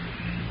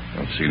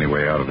 Don't see any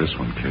way out of this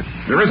one, kid.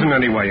 There isn't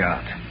any way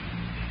out.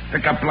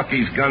 Pick up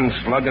Lucky's gun,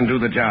 Slug, and do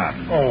the job.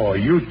 Oh,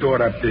 you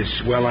thought up this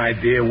swell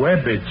idea,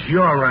 Webb. It's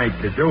your right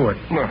to do it.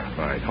 No,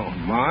 I don't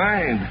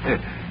mind.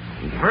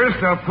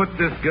 First, I'll put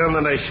this gun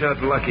that I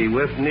shot Lucky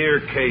with near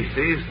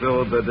Casey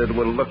so that it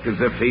will look as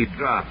if he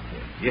dropped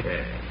it.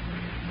 Yeah.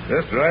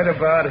 Just right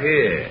about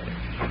here.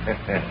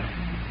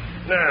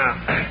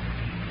 Now,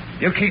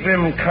 you keep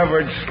him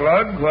covered,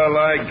 Slug, while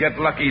I get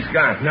Lucky's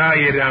gun. No,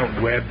 you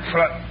don't, Webb.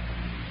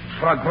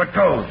 Slug, what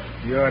goes?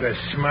 You're the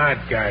smart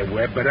guy,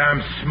 Webb, but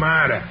I'm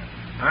smarter.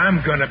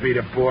 I'm going to be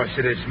the boss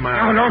of this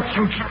mob. No, don't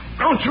shoot.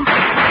 Don't shoot.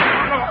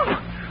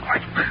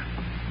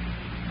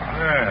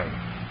 Well,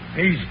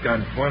 he's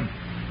done for.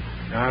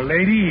 Now,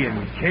 lady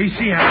and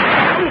Casey,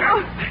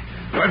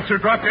 Webster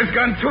dropped his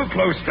gun too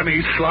close to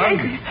me, Slug.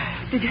 Casey,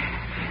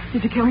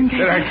 did you kill him,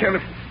 Casey? Did I kill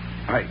him?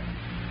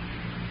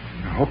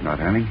 I hope not,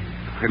 Annie.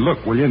 Hey,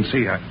 look, will you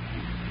see? I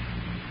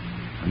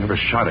never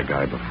shot a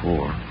guy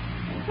before.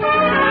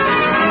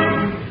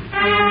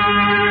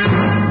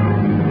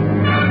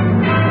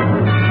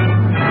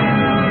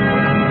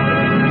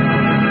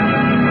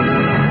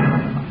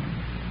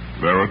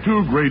 There are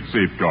two great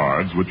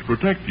safeguards which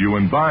protect you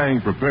in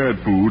buying prepared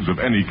foods of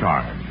any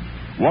kind.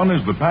 One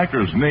is the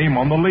packer's name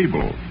on the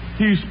label.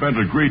 He spent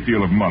a great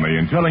deal of money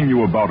in telling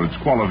you about its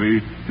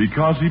quality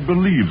because he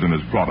believes in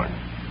his product.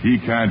 He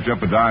can't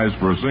jeopardize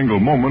for a single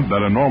moment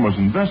that enormous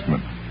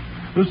investment.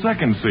 The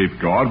second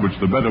safeguard, which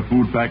the Better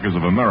Food Packers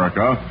of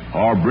America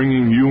are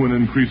bringing you in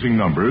increasing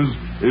numbers,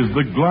 is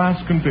the glass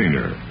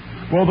container.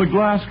 For the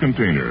glass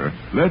container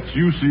lets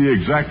you see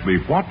exactly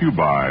what you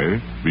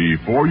buy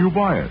before you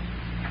buy it.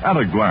 At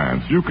a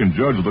glance, you can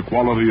judge the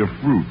quality of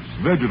fruits,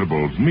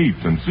 vegetables,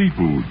 meats, and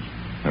seafoods.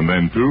 And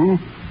then, too,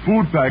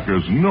 food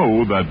packers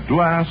know that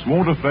glass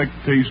won't affect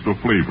taste or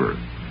flavor.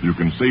 You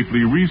can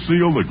safely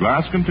reseal the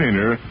glass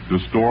container to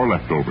store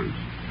leftovers.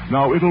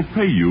 Now, it'll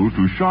pay you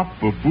to shop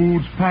for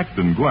foods packed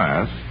in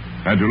glass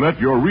and to let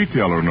your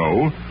retailer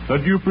know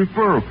that you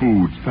prefer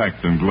foods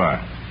packed in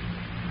glass.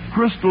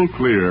 Crystal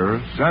clear,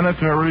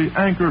 sanitary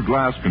Anchor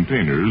glass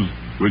containers,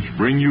 which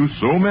bring you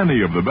so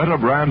many of the better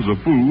brands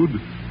of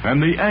food,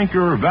 and the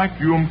Anchor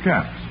vacuum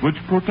caps, which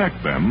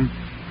protect them,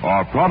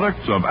 are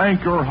products of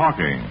Anchor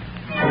Hocking.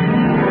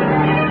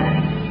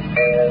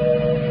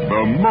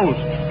 The most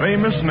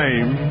famous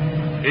name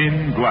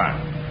in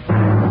glass.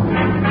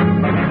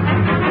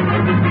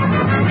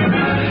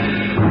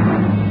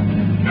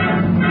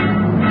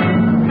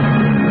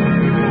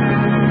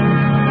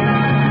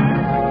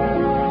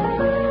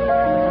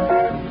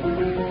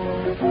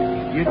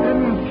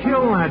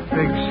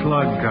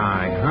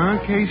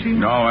 Casey?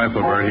 No,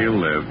 Ethelbert, he'll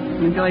live.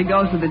 Until he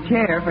goes to the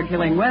chair for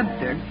killing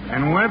Webster.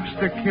 And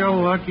Webster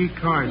killed Lucky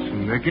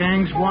Carson. The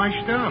gang's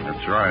washed up.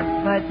 That's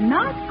right. But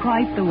not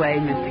quite the way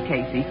Mr.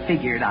 Casey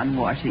figured on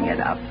washing it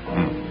up.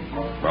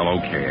 Well,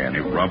 okay, Annie,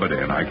 rub it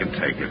in. I can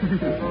take it.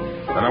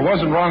 But I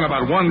wasn't wrong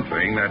about one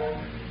thing, that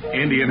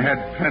Indian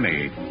head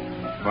penny.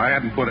 If I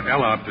hadn't put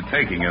Ella up to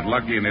taking it,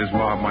 Lucky and his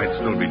mom might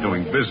still be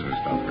doing business,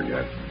 don't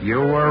forget. You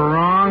were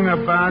wrong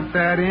about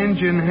that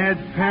Indian head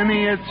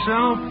penny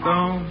itself,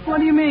 though. What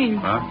do you mean?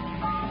 Huh?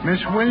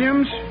 Miss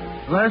Williams,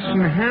 less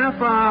than half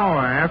an hour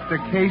after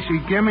Casey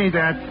gave me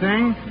that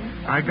thing,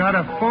 I got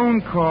a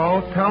phone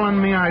call telling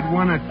me I'd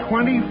won a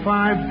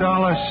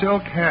 $25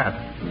 silk hat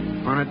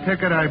on a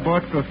ticket I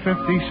bought for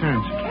 50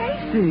 cents.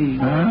 Casey.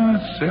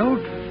 Silk?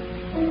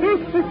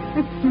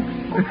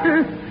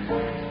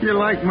 You're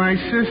like my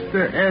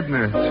sister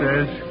Edna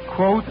says,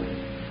 quote,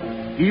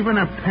 even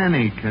a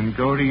penny can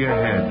go to your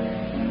head.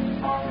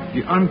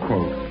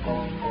 Unquote.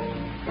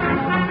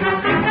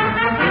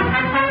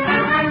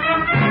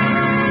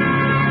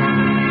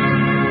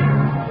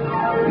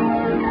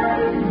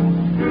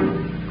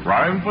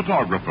 Crime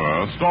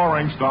Photographer,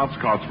 starring Stotts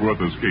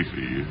Cotsworth as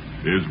Casey,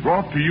 is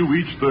brought to you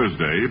each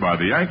Thursday by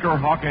the Anchor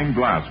Hocking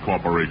Glass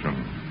Corporation,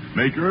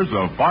 makers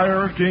of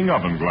Fire King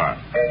Oven Glass.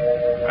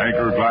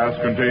 Anchor glass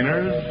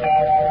containers,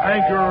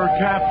 Anchor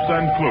caps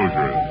and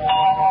closures.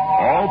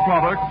 All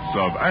products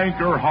of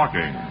Anchor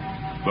Hocking,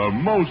 the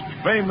most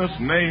famous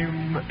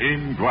name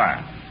in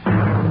glass.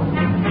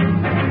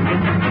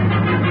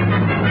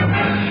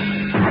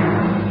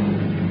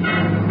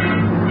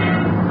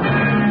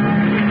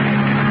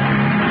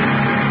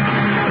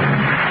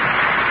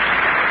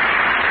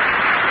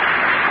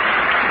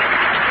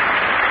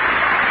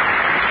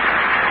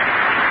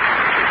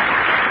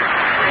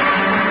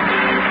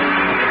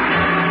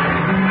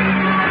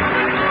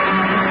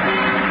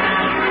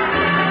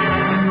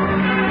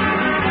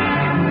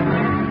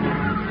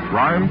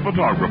 Crime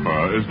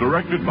Photographer is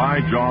directed by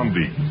John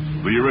Dietz.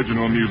 The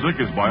original music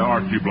is by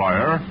Archie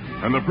Blyer,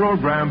 and the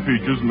program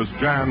features Miss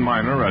Jan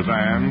Miner as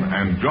Anne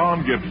and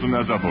John Gibson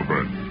as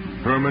Ethelbert.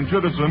 Herman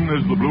Chittison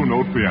is the Blue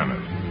Note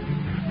pianist.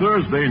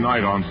 Thursday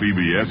night on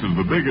CBS is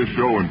the biggest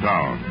show in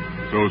town,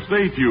 so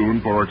stay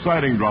tuned for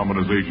exciting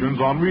dramatizations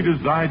on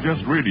Reader's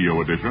Digest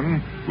Radio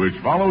Edition, which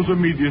follows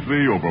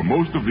immediately over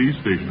most of these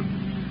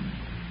stations.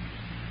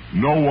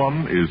 No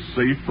one is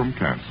safe from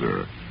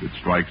cancer. It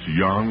strikes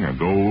young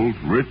and old,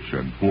 rich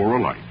and poor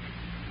alike.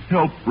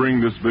 Help bring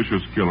this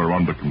vicious killer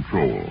under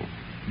control.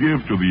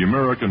 Give to the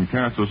American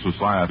Cancer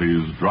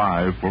Society's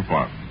Drive for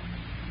Fun.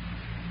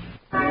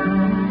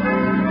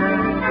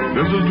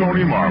 This is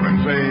Tony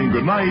Marvin saying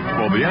goodnight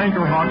for the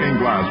Anchor Hocking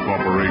Glass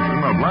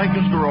Corporation of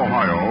Lancaster,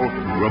 Ohio,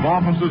 with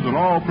offices in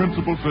all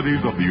principal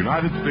cities of the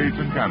United States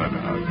and Canada.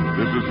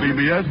 This is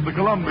CBS, the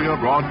Columbia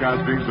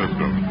Broadcasting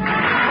System.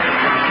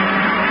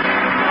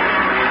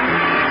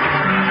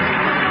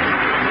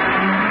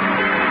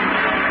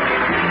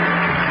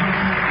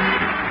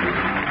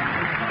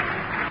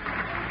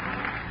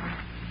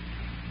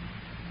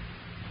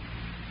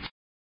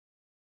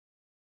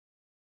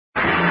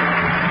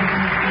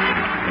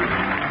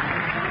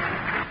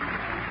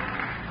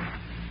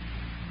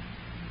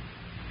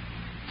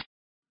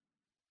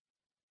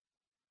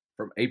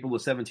 From April the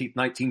 17th,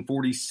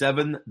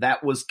 1947,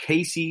 that was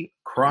Casey,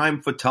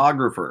 Crime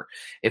Photographer.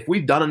 If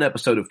we've done an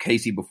episode of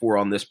Casey before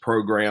on this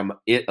program,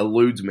 it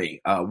eludes me.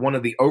 One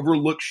of the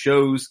overlooked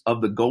shows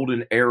of the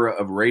golden era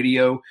of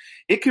radio.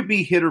 It could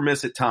be hit or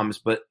miss at times,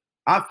 but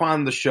I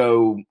find the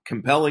show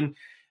compelling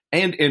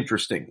and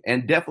interesting,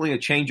 and definitely a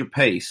change of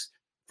pace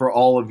for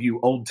all of you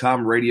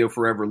old-time Radio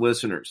Forever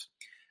listeners.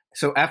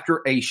 So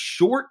after a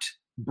short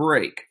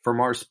break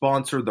from our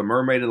sponsor, the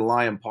Mermaid and the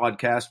Lion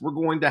podcast, we're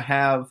going to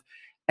have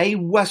a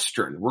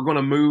Western. We're going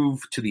to move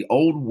to the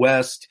Old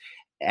West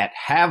at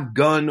Have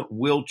Gun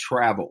Will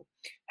Travel.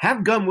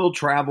 Have Gun Will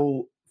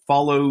Travel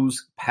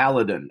follows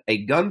Paladin,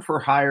 a gun for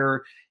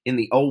hire in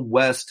the Old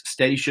West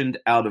stationed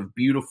out of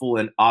beautiful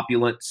and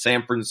opulent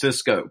San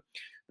Francisco.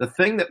 The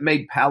thing that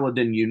made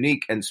Paladin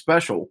unique and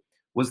special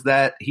was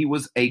that he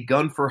was a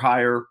gun for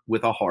hire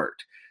with a heart.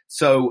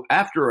 So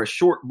after a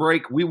short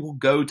break, we will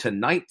go to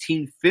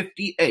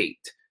 1958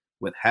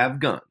 with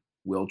Have Gun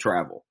Will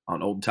Travel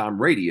on Old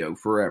Time Radio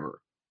Forever.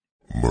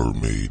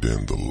 Mermaid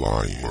and the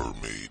Lion.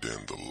 Mermaid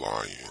and the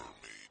Lion.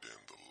 Mermaid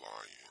and the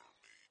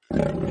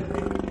Lion.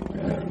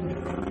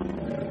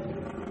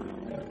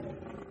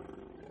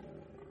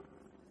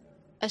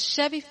 A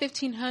Chevy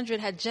 1500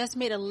 had just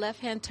made a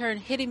left-hand turn,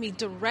 hitting me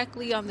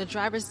directly on the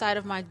driver's side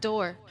of my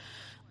door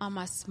on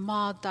my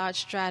small Dodge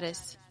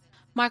Stratus.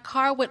 My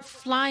car went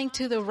flying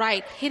to the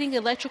right, hitting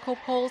electrical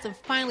poles and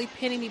finally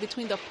pinning me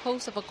between the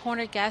posts of a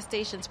corner gas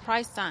station's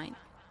price sign.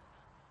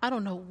 I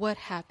don't know what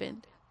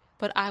happened,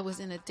 but I was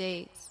in a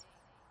daze.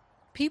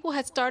 People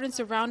had started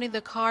surrounding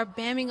the car,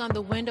 banging on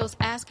the windows,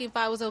 asking if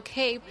I was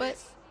okay, but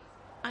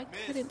I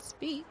couldn't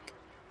speak.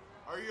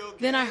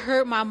 Then I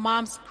heard my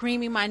mom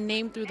screaming my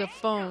name through the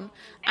phone.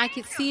 I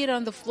could see it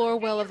on the floor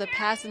well of the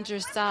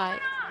passenger's side.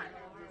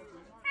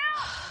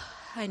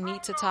 I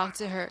need to talk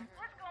to her.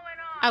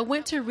 I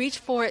went to reach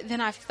for it, then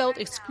I felt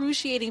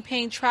excruciating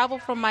pain travel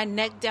from my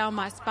neck down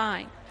my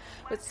spine.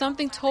 But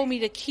something told me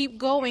to keep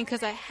going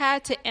because I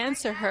had to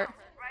answer her.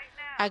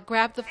 I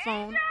grabbed the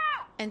phone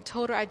and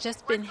told her I'd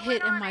just been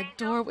hit and my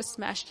door was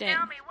smashed in.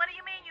 Tell me, what do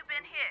you mean you've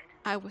been hit?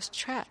 I was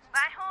trapped.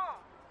 By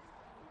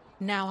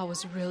whom? Now I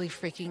was really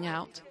freaking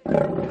out.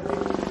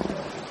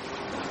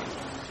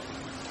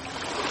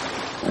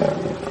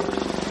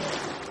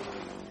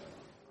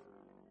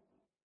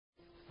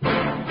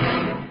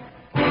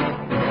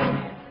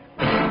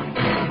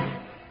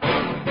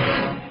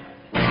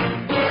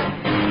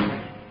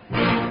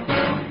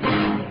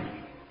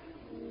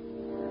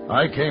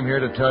 I came here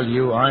to tell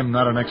you I'm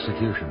not an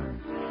executioner.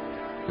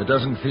 It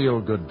doesn't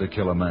feel good to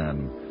kill a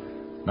man.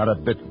 Not a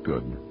bit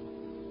good.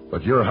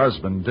 But your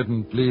husband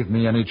didn't leave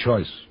me any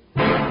choice.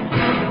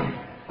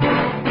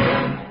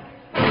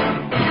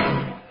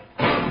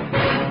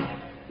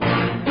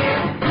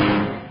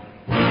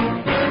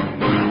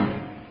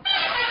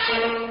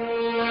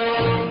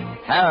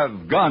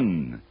 Have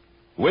Gun.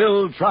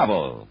 Will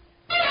Travel.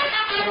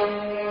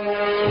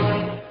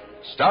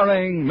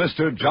 Starring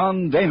Mr.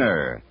 John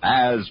Dehner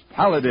as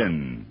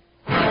Paladin.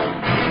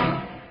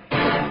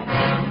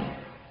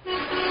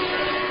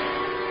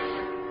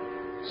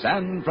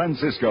 San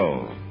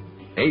Francisco,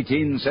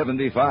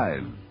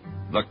 1875.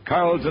 The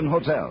Carlton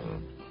Hotel.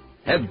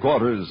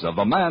 Headquarters of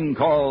a man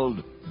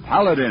called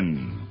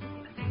Paladin.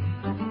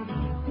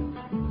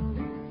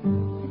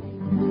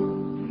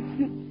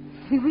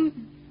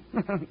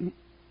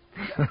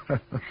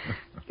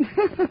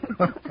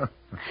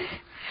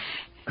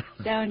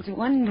 Sounds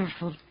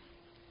wonderful.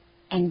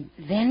 And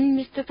then,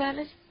 Mr.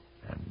 Paladin?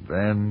 And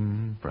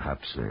then,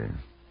 perhaps a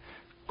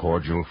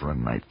cordial for a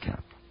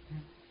nightcap.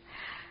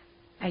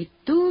 I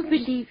do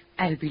believe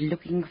I'll be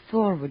looking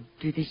forward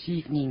to this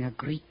evening a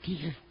great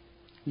deal,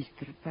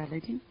 Mr.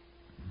 Paladin.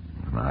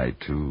 And I,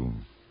 too.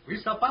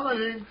 Mr.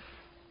 Paladin.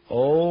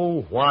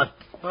 Oh, what?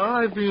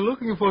 I've been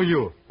looking for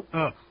you.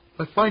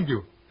 Let's find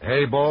you.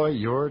 Hey, boy,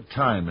 your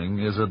timing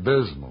is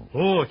abysmal.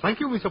 Oh, thank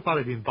you, Mr.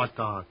 Paladin, but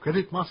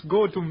credit must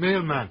go to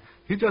mailman.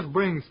 He just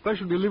brings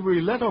special delivery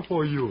letter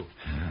for you.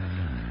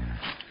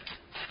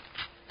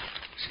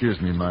 Excuse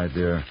me, my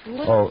dear.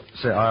 What? Oh,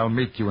 say, I'll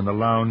meet you in the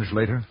lounge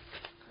later.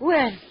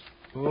 Well.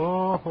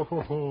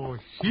 Oh,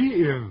 she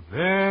is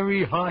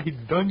very high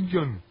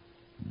dungeon.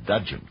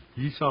 Dungeon?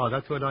 Yes, sir,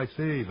 that's what I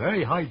say.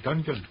 Very high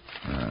dungeon.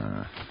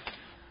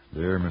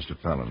 Dear Mr.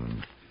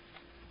 Paladin,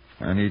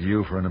 I need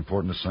you for an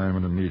important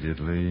assignment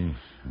immediately,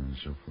 and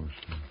so forth.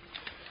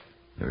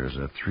 There's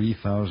a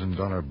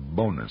 $3,000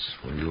 bonus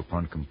for you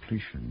upon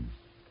completion.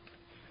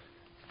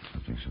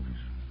 Something.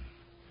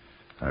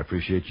 I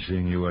appreciate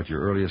seeing you at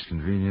your earliest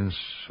convenience.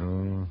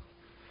 So,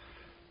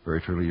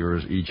 very truly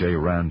yours, E.J.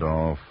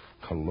 Randolph,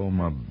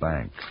 Coloma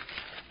Bank.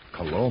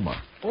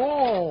 Coloma?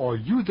 Oh,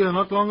 you there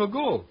not long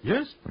ago,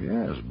 yes?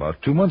 Yes,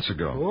 about 2 months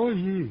ago. Oh,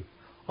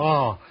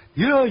 yeah.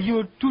 Here are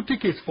your 2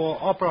 tickets for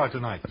opera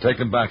tonight. Take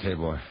them back, hey,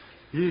 boy.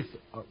 Yes.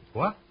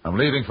 What? I'm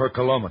leaving for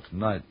Coloma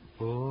tonight.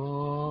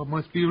 Oh,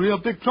 must be real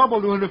big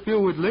trouble to interfere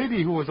with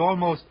lady who was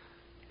almost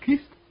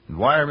kissed. And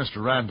wire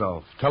Mr.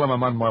 Randolph. Tell him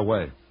I'm on my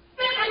way.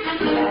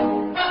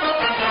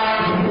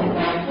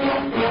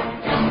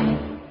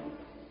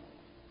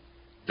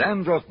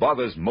 Dandruff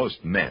bothers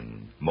most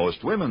men,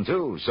 most women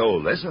too, so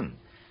listen.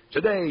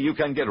 Today you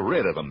can get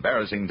rid of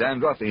embarrassing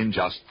dandruff in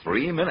just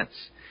 3 minutes.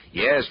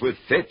 Yes, with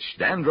Fitch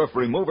Dandruff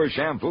Remover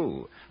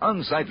Shampoo.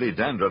 Unsightly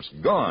dandruff's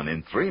gone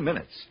in 3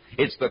 minutes.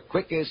 It's the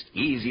quickest,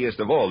 easiest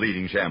of all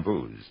leading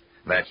shampoos.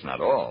 That's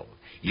not all.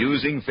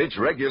 Using Fitch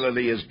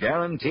regularly is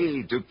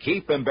guaranteed to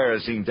keep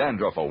embarrassing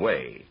dandruff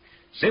away.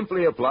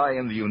 Simply apply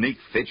in the unique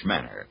Fitch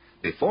manner.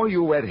 Before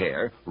you wet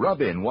hair,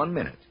 rub in 1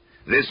 minute.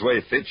 This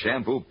way, Fitch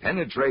shampoo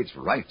penetrates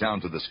right down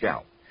to the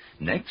scalp.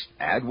 Next,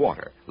 add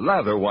water.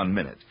 Lather 1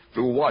 minute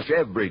to wash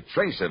every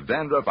trace of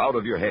dandruff out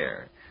of your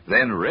hair.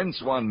 Then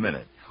rinse 1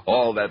 minute.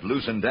 All that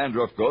loosened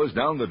dandruff goes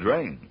down the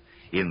drain.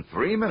 In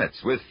 3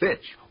 minutes with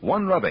Fitch,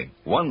 1 rubbing,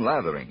 1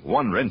 lathering,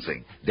 1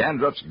 rinsing,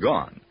 dandruff's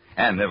gone.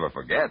 And never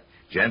forget,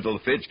 gentle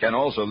Fitch can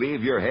also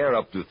leave your hair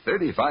up to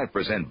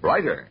 35%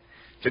 brighter.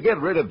 To get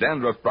rid of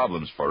dandruff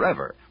problems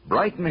forever,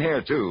 brighten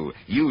hair too,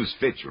 use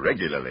Fitch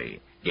regularly.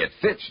 Get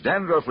Fitch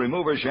Dandruff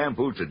Remover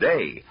Shampoo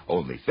today,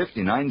 only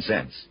 59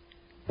 cents.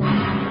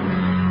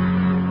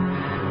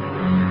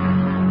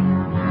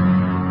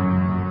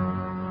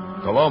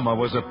 Coloma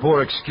was a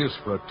poor excuse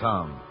for a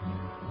town.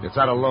 It's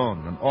out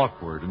alone and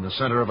awkward in the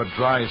center of a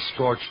dry,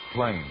 scorched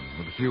plain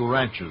with a few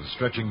ranches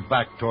stretching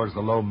back towards the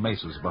low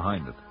mesas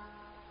behind it.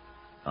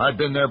 I'd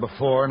been there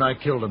before, and I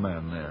killed a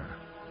man there.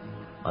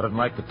 I didn't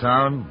like the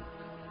town.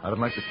 I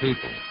didn't like the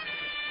people.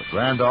 But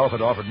Randolph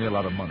had offered me a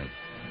lot of money.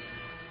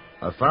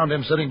 I found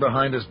him sitting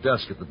behind his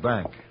desk at the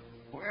bank.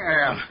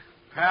 Well,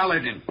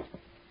 Paladin,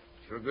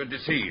 sure good to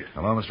see you.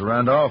 Hello, Mr.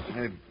 Randolph.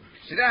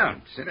 Sit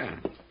down, sit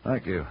down.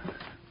 Thank you.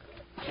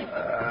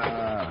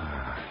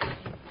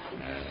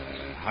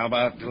 How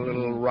about a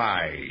little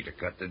rye to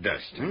cut the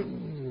dust, huh?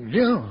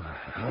 Yeah,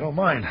 I don't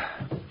mind.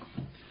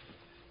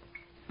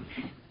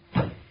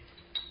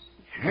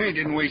 Hey,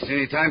 didn't waste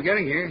any time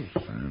getting here.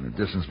 And the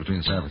distance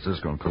between San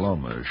Francisco and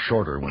Coloma is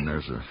shorter when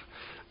there's a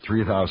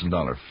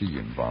 $3,000 fee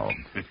involved.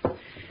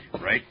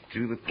 Right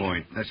to the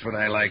point. That's what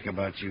I like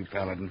about you,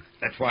 Paladin.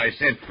 That's why I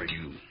sent for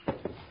you.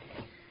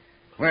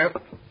 Well,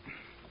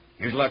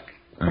 here's luck.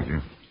 Thank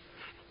you.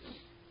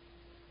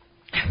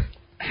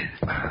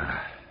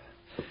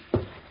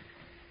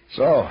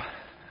 So,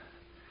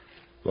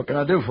 what can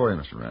I do for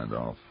you, Mr.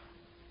 Randolph?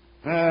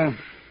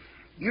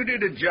 You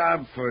did a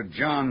job for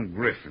John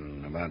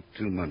Griffin about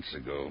 2 months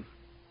ago.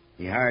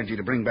 He hired you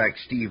to bring back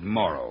Steve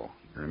Morrow.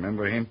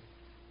 Remember him?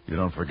 You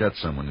don't forget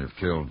someone you've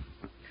killed.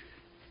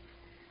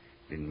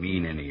 Didn't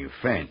mean any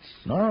offense.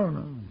 No,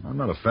 I'm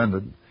not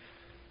offended.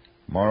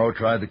 Morrow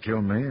tried to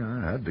kill me.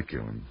 I had to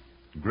kill him.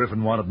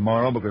 Griffin wanted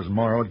Morrow because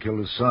Morrow had killed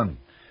his son.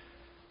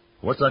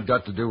 What's that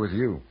got to do with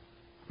you?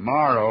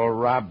 Morrow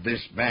robbed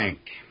this bank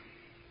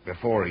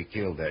before he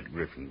killed that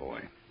Griffin boy.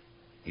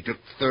 He took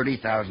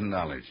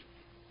 $30,000.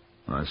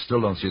 I still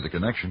don't see the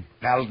connection.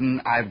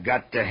 Paladin, I've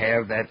got to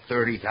have that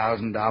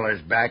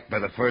 $30,000 back by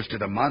the first of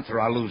the month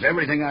or I'll lose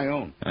everything I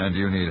own. And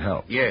you need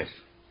help? Yes.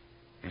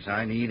 Yes,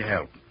 I need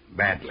help.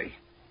 Badly.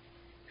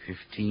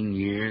 15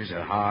 years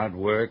of hard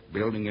work,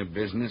 building a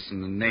business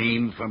and a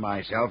name for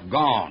myself,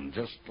 gone,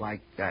 just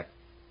like that.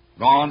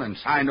 Gone and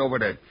signed over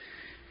to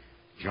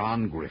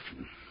John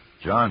Griffin.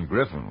 John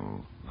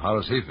Griffin? How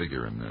does he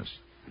figure in this?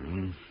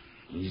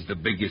 He's the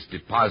biggest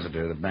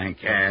depositor the bank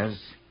has.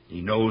 He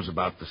knows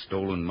about the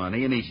stolen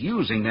money, and he's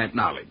using that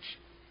knowledge.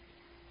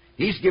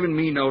 He's given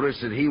me notice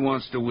that he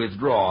wants to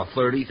withdraw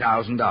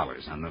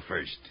 $30,000 on the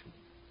first.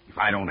 If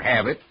I don't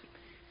have it,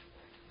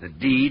 the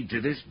deed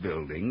to this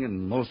building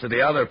and most of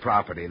the other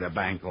property the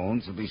bank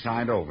owns will be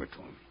signed over to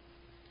him.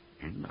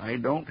 And I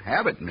don't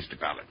have it, Mr.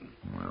 Paladin.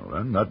 Well,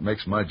 then, that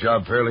makes my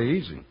job fairly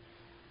easy.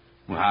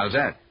 Well, how's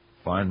that?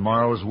 Find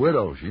Morrow's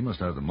widow. She must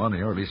have the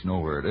money, or at least know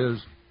where it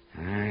is.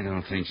 I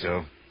don't think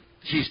so.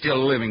 She's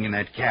still living in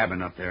that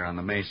cabin up there on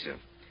the mesa.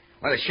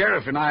 Well, the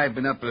sheriff and I have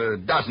been up a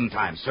dozen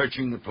times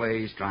searching the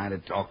place, trying to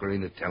talk her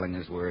into telling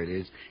us where it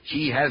is.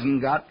 She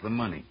hasn't got the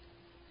money.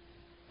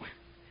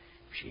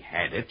 If she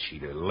had it,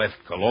 she'd have left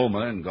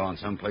Coloma and gone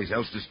someplace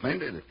else to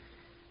spend it.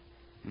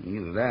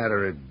 Either that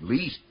or at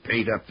least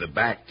paid up the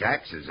back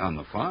taxes on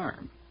the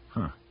farm.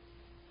 Huh.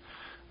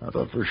 I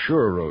thought for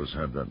sure Rose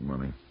had that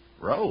money.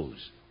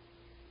 Rose?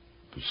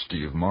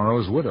 Steve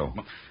Morrow's widow.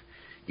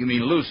 You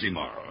mean Lucy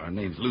Morrow. Her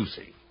name's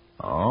Lucy.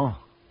 Oh?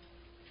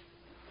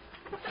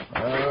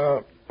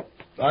 I'm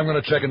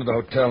going to check into the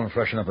hotel and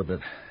freshen up a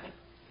bit.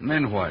 And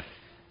then what?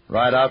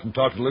 Ride out and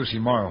talk to Lucy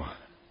Morrow.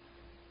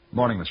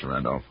 Morning, Mr.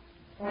 Randolph.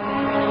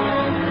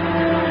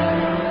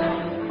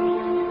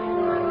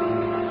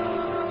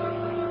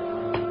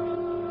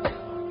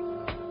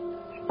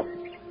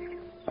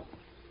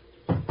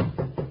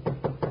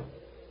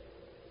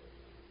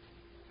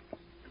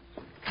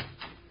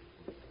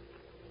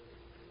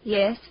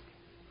 Yes?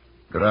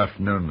 Good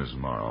afternoon, Miss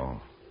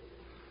Morrow.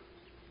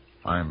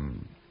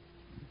 I'm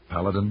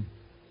Paladin.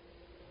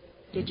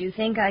 Did you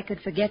think I could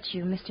forget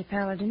you, Mr.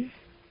 Paladin?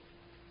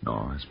 No,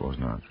 I suppose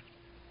not.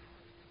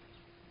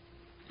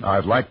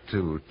 I'd like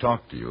to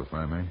talk to you, if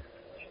I may.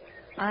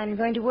 I'm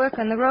going to work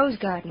on the rose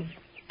garden.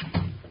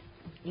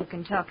 You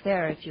can talk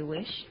there if you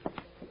wish.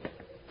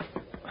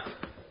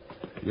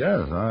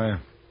 Yes, I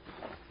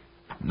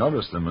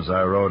noticed them as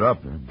I rode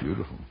up. They're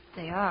beautiful.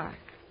 They are.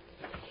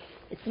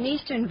 It's an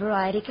eastern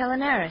variety,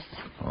 Calinaris.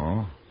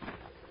 Oh?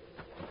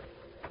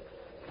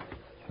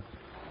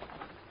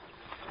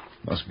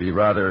 Must be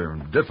rather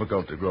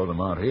difficult to grow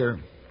them out here.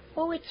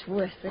 Oh, it's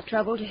worth the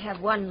trouble to have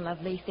one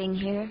lovely thing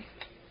here.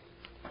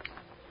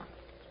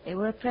 They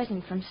were a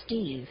present from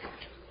Steve.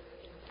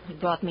 He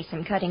brought me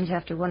some cuttings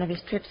after one of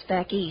his trips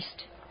back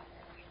east.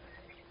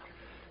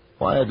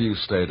 Why have you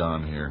stayed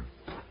on here?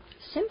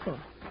 Simple.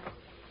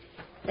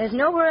 There's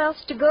nowhere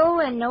else to go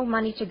and no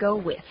money to go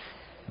with.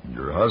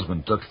 Your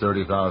husband took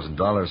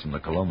 $30,000 from the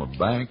Coloma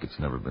Bank. It's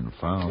never been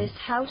found. This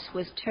house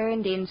was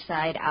turned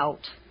inside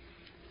out.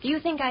 Do you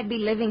think I'd be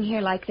living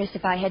here like this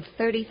if I had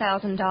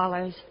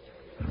 $30,000?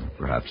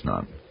 Perhaps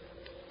not.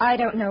 I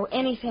don't know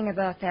anything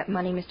about that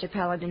money, Mr.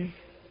 Paladin.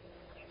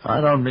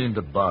 I don't mean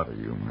to bother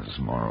you, Mrs.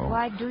 Morrow.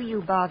 Why do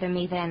you bother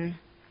me, then?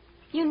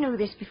 You knew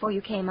this before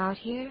you came out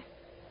here.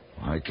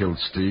 I killed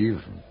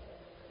Steve.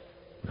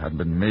 If it hadn't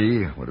been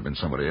me, it would have been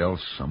somebody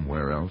else,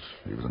 somewhere else.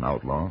 He was an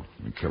outlaw,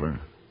 a killer.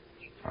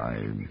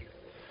 I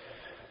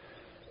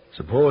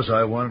suppose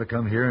I wanted to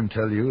come here and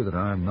tell you that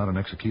I'm not an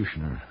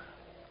executioner.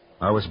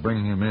 I was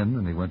bringing him in,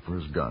 and he went for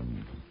his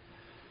gun.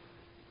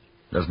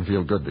 Doesn't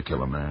feel good to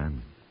kill a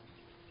man.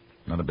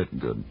 Not a bit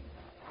good.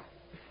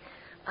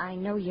 I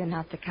know you're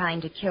not the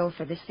kind to kill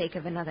for the sake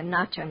of another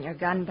notch on your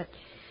gun, but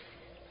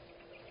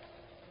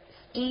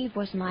Steve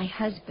was my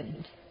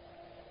husband.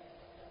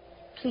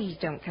 Please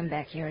don't come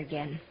back here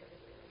again.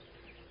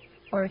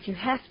 Or if you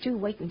have to,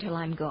 wait until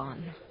I'm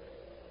gone.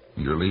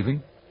 You're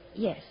leaving?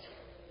 Yes.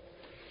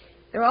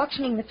 They're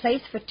auctioning the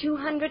place for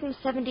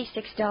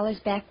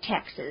 $276 back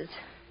taxes.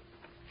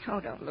 Oh,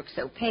 don't look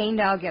so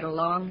pained. I'll get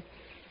along.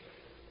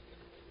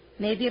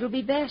 Maybe it'll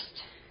be best.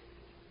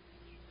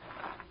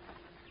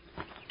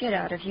 Get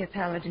out of here,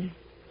 Paladin.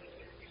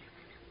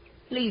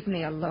 Leave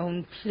me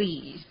alone,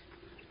 please.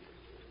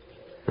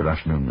 Good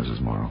afternoon,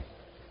 Mrs. Morrow.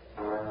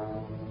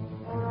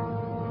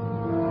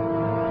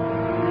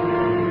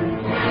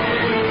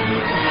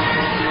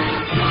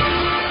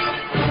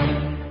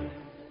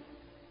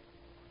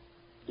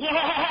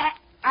 Yeah,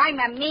 I'm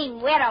a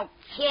mean widow,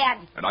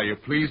 kid. And are you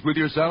pleased with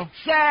yourself?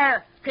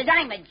 Sure, 'cause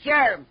I'm a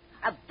germ.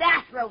 A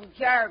bathroom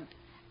germ.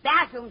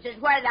 Bathrooms is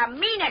where the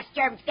meanest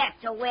germs get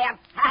to live.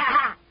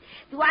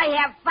 Do I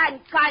have fun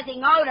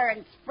causing odor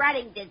and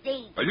spreading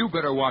disease? Well, you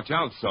better watch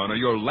out, son, or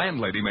your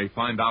landlady may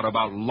find out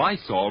about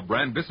Lysol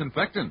brand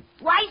disinfectant.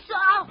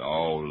 Lysol?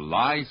 Oh,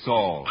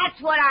 Lysol.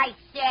 That's what I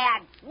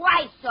said.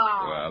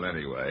 Lysol. Well,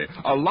 anyway,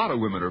 a lot of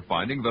women are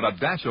finding that a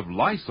dash of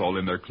Lysol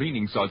in their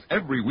cleaning suds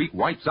every week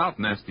wipes out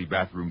nasty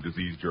bathroom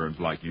disease germs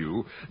like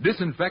you,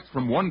 disinfects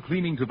from one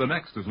cleaning to the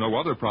next as no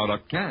other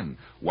product can,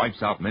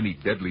 wipes out many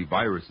deadly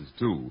viruses,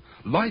 too.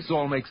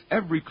 Lysol makes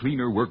every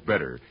cleaner work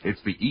better.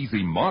 It's the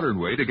easy, modern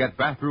way to get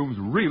bathrooms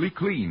really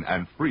clean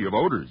and free of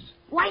odors.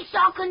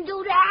 Lysol can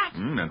do that?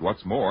 And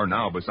what's more,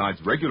 now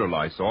besides regular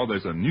Lysol,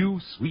 there's a new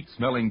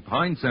sweet-smelling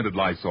pine-scented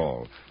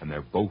Lysol, and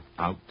they're both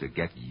out to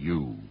get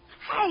you.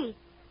 Hey,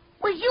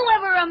 was you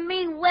ever a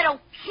mean little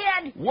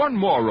kid? One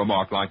more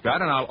remark like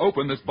that, and I'll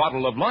open this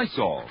bottle of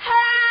Lysol.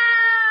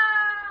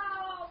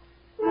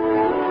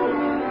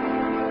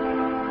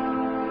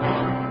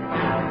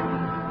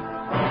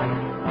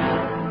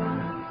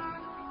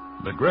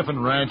 The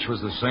Griffin Ranch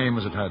was the same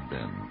as it had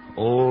been,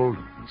 old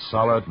and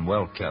solid and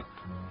well kept.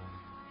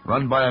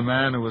 Run by a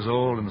man who was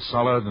old and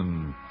solid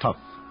and tough.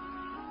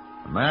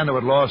 A man who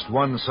had lost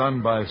one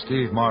son by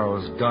Steve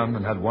Morrow's gun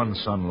and had one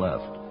son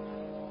left.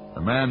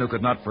 A man who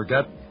could not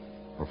forget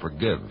or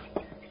forgive.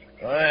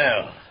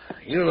 Well,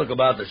 you look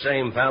about the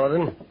same,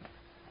 Paladin.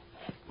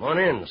 Come on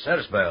in, set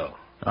a spell.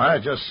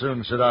 I'd just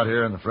soon sit out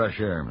here in the fresh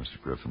air,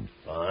 Mr. Griffin.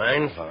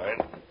 Fine,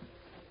 fine.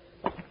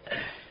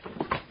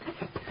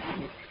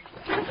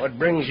 What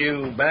brings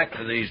you back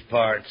to these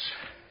parts?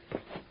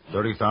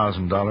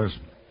 $30,000.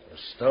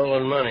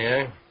 Stolen money,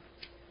 eh?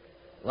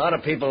 A lot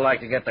of people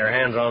like to get their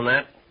hands on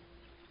that.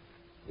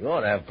 You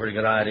ought to have a pretty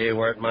good idea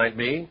where it might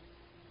be.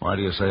 Why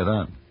do you say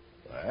that?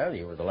 Well,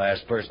 you were the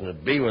last person to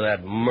be with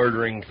that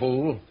murdering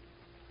fool.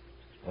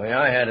 The way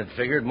I had it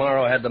figured,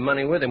 Morrow had the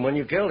money with him when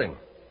you killed him.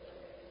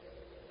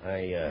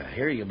 I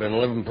hear you've been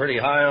living pretty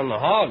high on the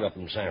hog up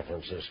in San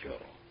Francisco.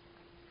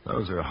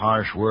 Those are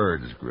harsh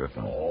words,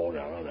 Griffin. Oh,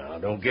 no.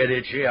 Don't get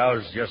itchy. I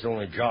was just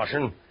only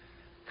joshing.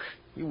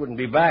 You wouldn't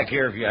be back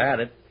here if you had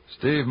it.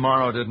 Steve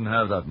Morrow didn't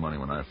have that money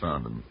when I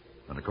found him.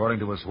 And according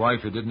to his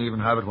wife, he didn't even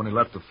have it when he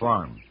left the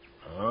farm.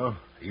 Oh?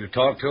 You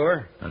talked to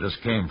her? I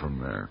just came from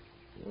there.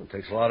 Well, it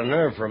takes a lot of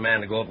nerve for a man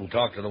to go up and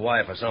talk to the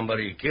wife of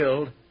somebody he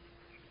killed.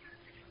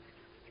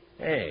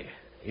 Hey,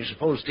 you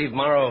suppose Steve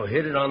Morrow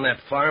hid it on that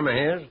farm of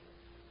his?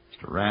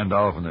 Mr.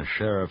 Randolph and the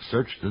sheriff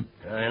searched it.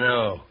 I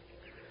know.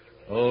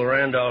 Old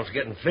Randolph's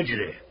getting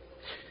fidgety.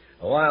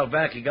 A while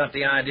back, he got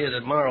the idea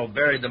that Morrow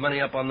buried the money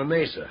up on the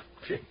mesa.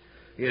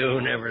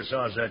 You never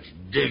saw such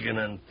digging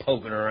and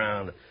poking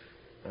around.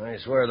 I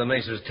swear the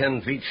mesa's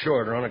 10 feet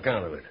shorter on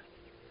account of it.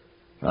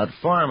 That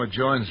farm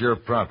adjoins your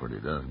property,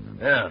 doesn't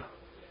it? Yeah.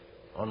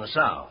 On the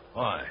south.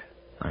 Why?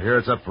 I hear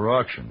it's up for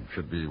auction.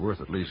 Should be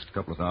worth at least a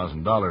couple of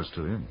 $1,000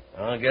 to you.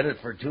 I'll get it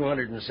for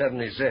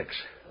 $276. The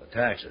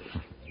taxes.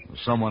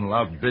 Someone will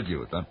outbid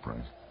you at that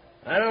price.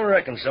 I don't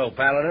reckon so,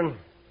 Paladin.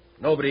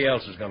 Nobody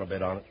else is going to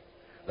bid on it.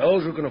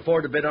 Those who can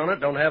afford to bid on it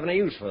don't have any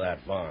use for that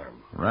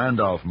farm.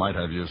 Randolph might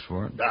have use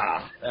for it.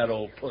 That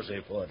old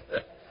pussyfoot.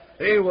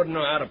 He wouldn't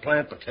know how to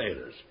plant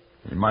potatoes.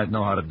 He might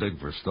know how to dig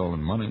for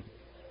stolen money.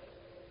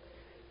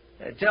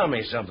 Hey, tell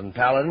me something,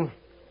 Paladin.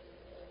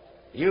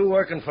 You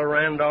working for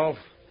Randolph?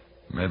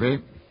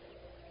 Maybe.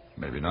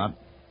 Maybe not.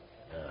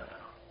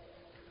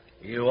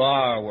 You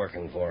are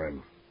working for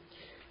him.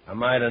 I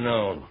might have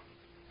known.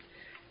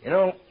 You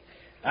know,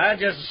 I'd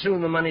just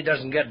assume the money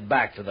doesn't get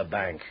back to the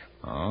bank.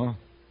 Oh?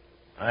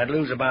 I'd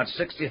lose about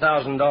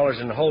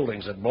 $60,000 in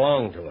holdings that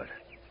belong to it.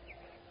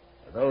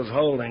 Those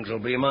holdings will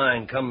be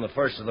mine come the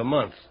first of the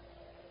month.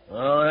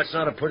 Oh, that's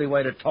not a pretty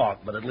way to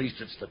talk, but at least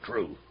it's the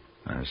truth.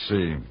 I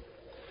see.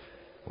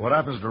 What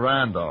happens to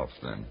Randolph,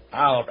 then?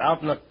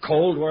 Out in the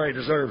cold where he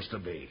deserves to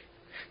be.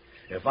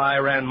 If I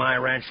ran my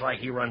ranch like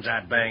he runs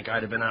that bank,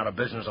 I'd have been out of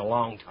business a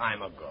long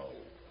time ago.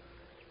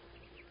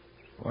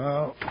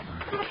 Well,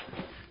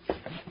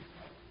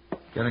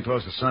 getting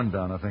close to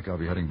sundown, I think I'll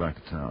be heading back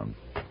to town.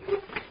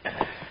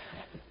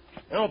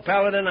 You know,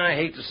 Paladin, I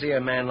hate to see a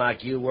man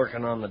like you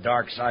working on the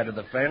dark side of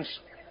the fence.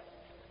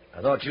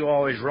 I thought you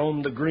always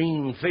roamed the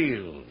green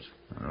fields.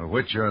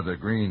 Which are the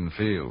green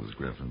fields,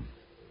 Griffin?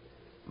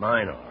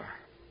 Mine are.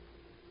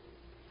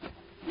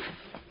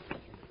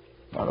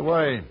 By the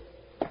way,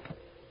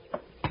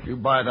 if you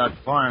buy that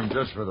farm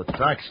just for the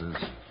taxes,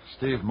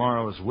 Steve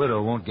Morrow's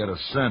widow won't get a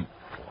cent.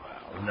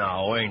 Well,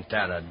 now, ain't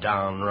that a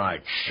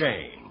downright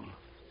shame?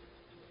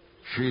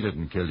 She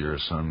didn't kill your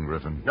son,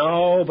 Griffin.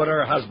 No, but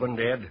her husband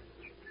did.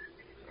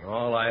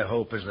 All I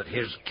hope is that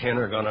his kin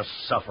are going to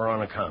suffer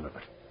on account of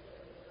it.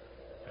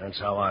 That's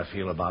how I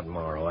feel about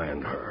Morrow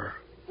and her.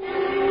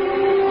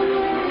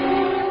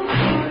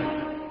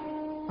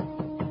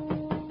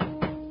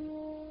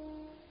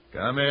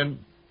 Come in.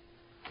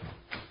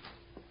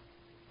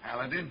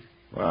 Paladin?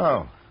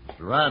 Well, Mr.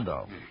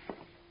 Randolph.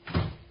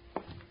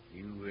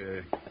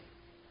 You,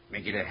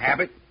 make it a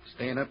habit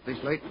staying up this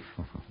late?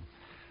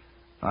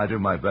 I do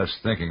my best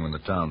thinking when the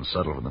town's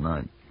settled for the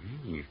night.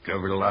 You've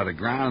covered a lot of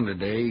ground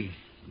today.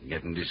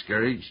 Getting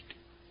discouraged?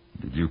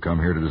 Did you come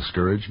here to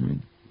discourage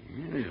me?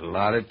 Yeah, there's a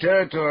lot of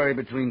territory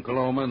between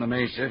Coloma and the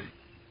Mesa.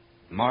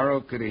 Morrow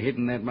could have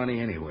hidden that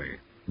money anywhere.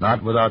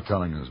 Not without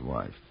telling his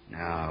wife.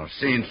 Now,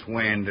 since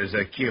when does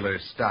a killer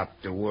stop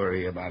to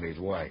worry about his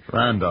wife?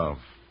 Randolph,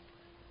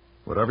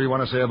 whatever you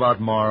want to say about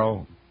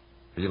Morrow,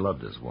 he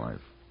loved his wife.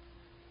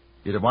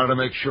 He'd have wanted to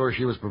make sure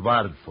she was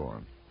provided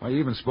for. He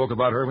even spoke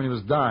about her when he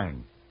was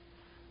dying.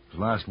 His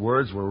last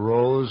words were,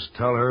 Rose,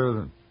 tell her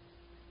that...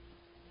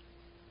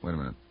 Wait a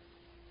minute.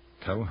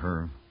 Tell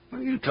her... What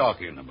are you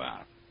talking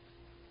about?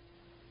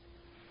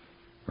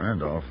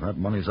 Randolph, that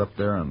money's up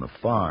there on the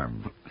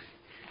farm.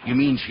 You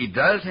mean she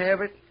does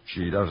have it?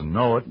 She doesn't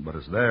know it, but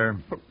it's there.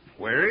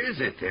 Where is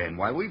it, then?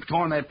 Why, we've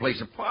torn that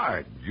place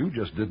apart. You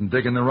just didn't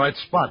dig in the right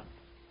spot.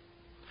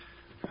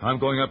 I'm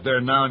going up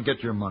there now and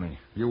get your money.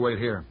 You wait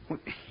here.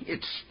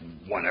 It's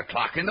 1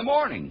 o'clock in the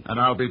morning. And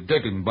I'll be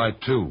digging by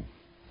 2.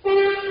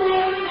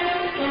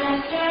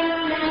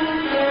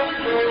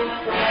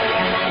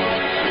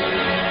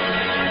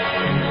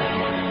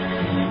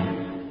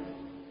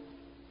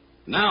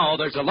 Now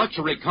there's a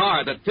luxury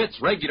car that fits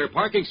regular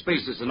parking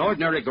spaces and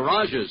ordinary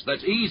garages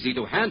that's easy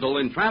to handle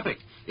in traffic.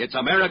 It's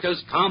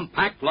America's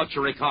compact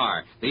luxury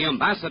car, the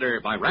Ambassador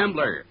by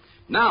Rambler.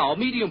 Now,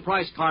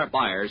 medium-priced car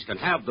buyers can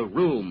have the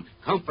room,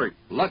 comfort,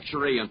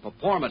 luxury, and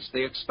performance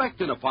they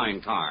expect in a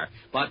fine car,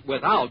 but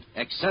without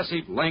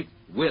excessive length,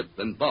 width,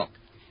 and bulk.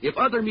 If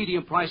other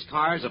medium-priced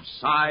cars have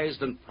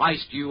sized and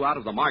priced you out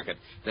of the market,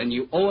 then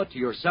you owe it to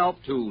yourself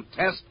to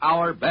test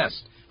our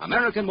best.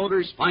 American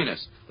Motors'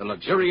 finest, the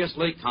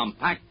luxuriously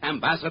compact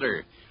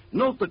Ambassador.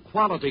 Note the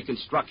quality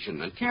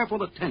construction and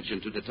careful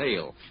attention to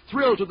detail.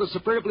 Thrill to the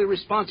superbly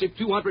responsive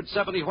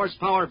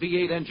 270-horsepower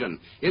V8 engine.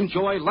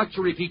 Enjoy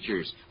luxury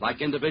features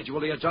like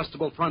individually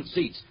adjustable front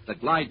seats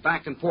that glide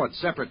back and forth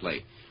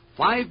separately.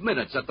 5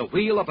 minutes at the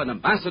wheel of an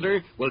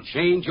Ambassador will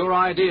change your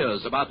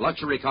ideas about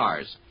luxury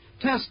cars.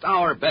 Test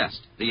our best,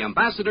 the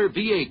Ambassador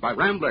V8 by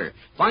Rambler.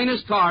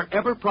 Finest car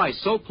ever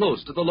priced so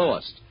close to the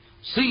lowest.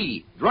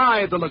 See,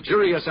 drive the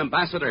luxurious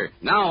Ambassador,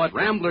 now at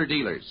Rambler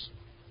dealers.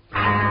 When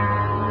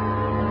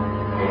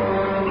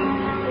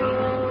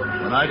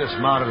I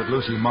dismounted at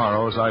Lucy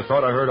Morrow's, I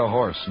thought I heard a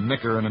horse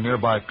nicker in a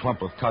nearby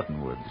clump of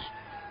cottonwoods.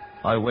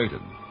 I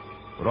waited,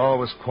 but all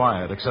was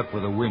quiet except for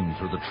the wind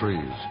through the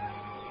trees.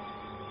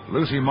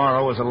 Lucy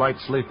Morrow was a light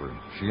sleeper.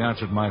 She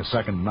answered my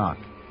second knock.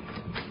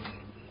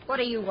 What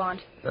do you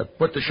want?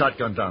 Put the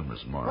shotgun down,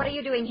 Miss Morrow. What are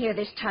you doing here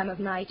this time of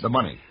night? The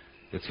money.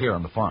 It's here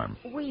on the farm.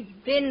 We've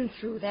been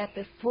through that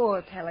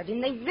before, Paladin.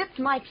 They ripped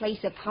my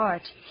place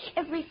apart.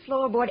 Every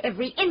floorboard,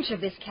 every inch of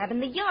this cabin,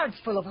 the yard's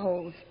full of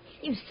holes.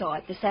 You saw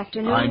it this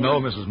afternoon. I know,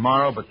 Mrs.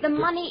 Morrow, but... The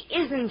money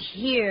isn't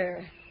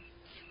here.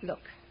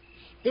 Look,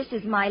 this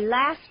is my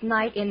last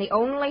night in the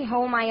only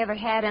home I ever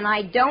had, and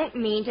I don't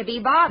mean to be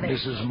bothered.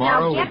 Mrs.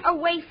 Morrow... Now get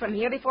away from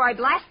here before I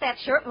blast that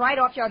shirt right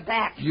off your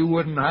back. You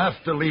wouldn't have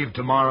to leave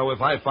tomorrow if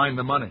I find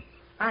the money.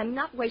 I'm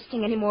not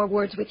wasting any more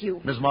words with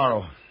you. Miss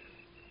Morrow...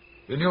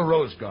 In your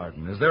rose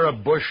garden, is there a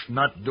bush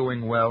not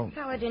doing well?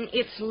 Paladin,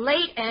 it's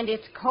late and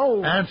it's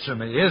cold. Answer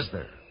me, is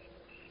there?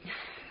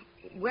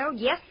 Well,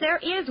 yes, there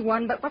is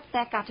one, but what's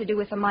that got to do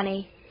with the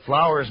money?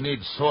 Flowers need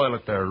soil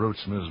at their roots,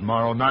 Miss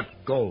Morrow, not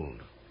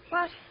gold.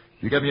 What?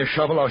 You give me a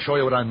shovel, I'll show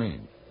you what I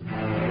mean.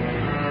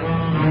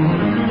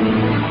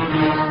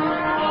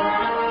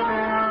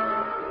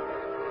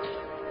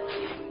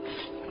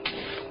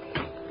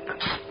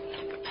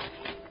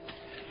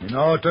 You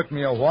know, it took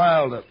me a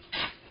while to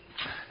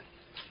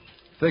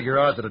figure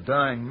out that a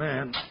dying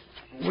man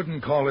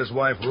wouldn't call his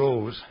wife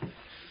Rose.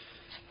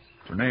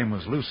 Her name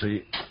was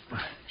Lucy.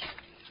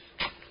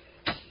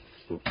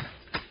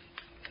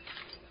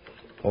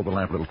 Hold the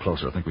lamp a little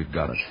closer. I think we've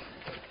got it.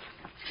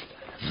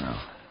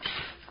 Now.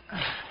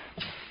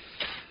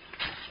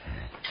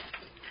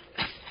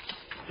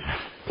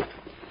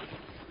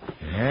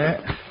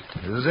 Yeah,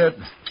 this is it.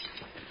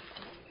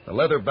 The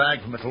leather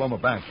bag from the Coloma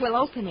Bank. We'll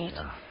open it.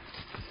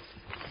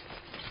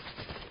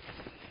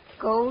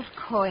 Gold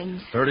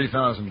coins.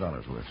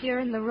 $30,000 worth. Here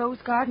in the rose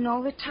garden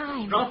all the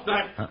time. Drop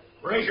that. Huh?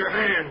 Raise your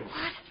hand.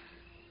 What?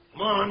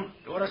 Come on.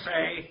 Do what I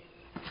say.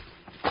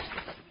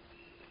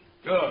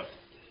 Good.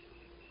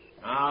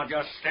 Now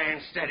just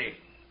stand steady.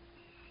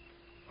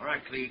 All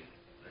right, Clete.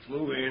 Let's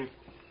move in.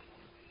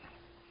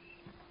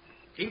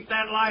 Keep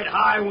that light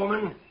high,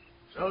 woman,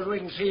 so as we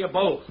can see you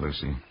both.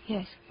 Lucy.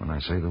 Yes? When I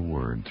say the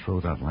word,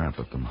 throw that lamp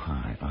at them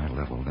high, eye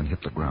level, then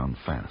hit the ground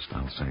fast.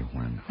 I'll say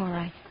when. All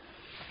right.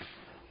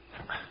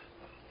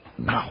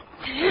 Now.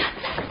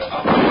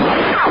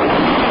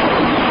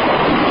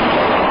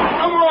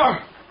 No more!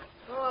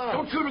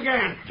 Don't shoot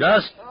again.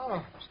 Just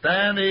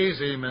stand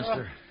easy,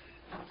 mister.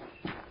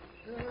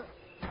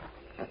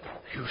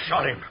 You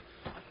shot him.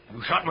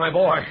 You shot my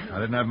boy. I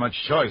didn't have much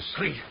choice.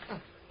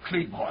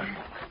 Clete, boy.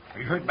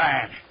 You hurt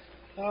bad.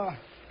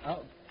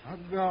 I'll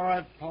be all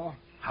right, Pa.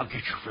 I'll get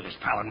you for this,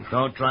 Paladin.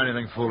 Don't try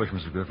anything foolish,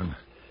 Mr. Griffin.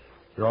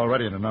 You're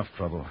already in enough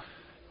trouble.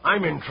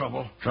 I'm in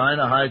trouble. Trying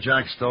to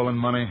hijack stolen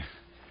money,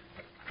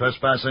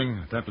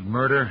 trespassing, attempted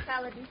murder.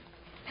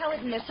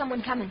 Paladin, there's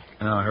someone coming.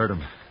 Yeah, I heard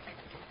him.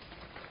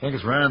 I think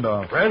it's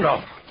Randolph.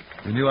 Randolph?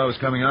 He knew I was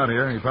coming out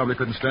here. He probably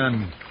couldn't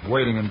stand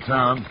waiting in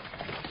town.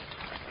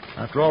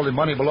 After all, the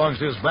money belongs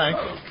to his bank.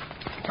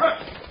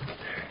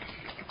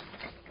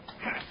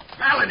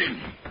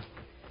 Paladin!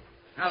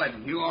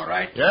 Paladin, you all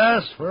right?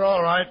 Yes, we're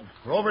all right.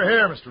 We're over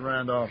here, Mr.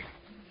 Randolph.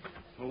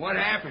 Well, what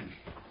happened?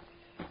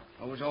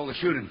 What was all the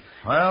shooting?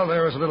 Well,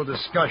 there was a little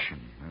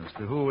discussion as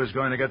to who was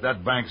going to get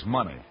that bank's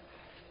money.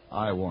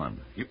 I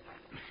won.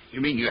 You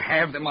mean you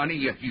have the money?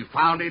 You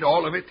found it,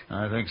 all of it?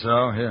 I think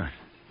so, here.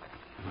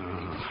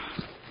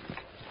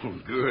 Oh,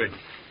 good.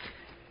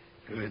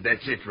 Good,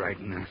 that's it right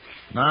enough.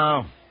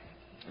 Now,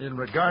 in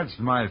regards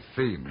to my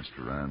fee,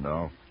 Mr.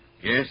 Randolph.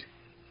 Yes?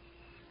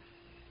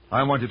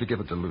 I want you to give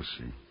it to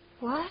Lucy.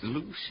 What?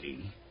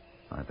 Lucy?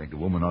 I think the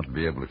woman ought to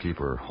be able to keep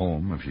her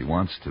home if she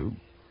wants to.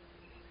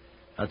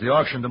 At the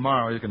auction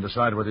tomorrow, you can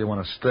decide whether you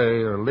want to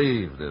stay or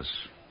leave this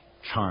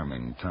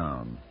charming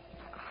town.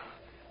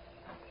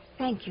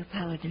 Thank you,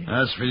 Paladin.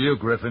 As for you,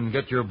 Griffin,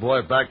 get your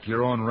boy back to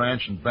your own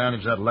ranch and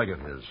bandage that leg of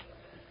his.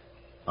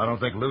 I don't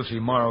think Lucy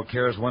Morrow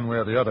cares one way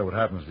or the other what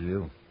happens to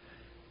you.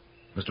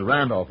 Mr.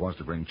 Randolph wants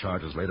to bring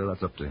charges later.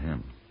 That's up to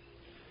him.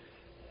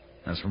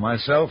 As for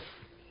myself,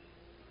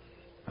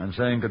 I'm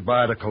saying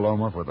goodbye to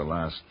Coloma for the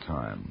last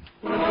time.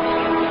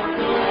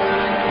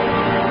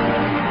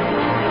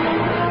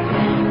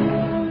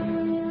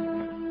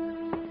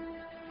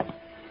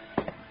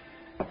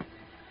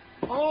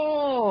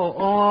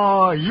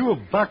 Oh, you are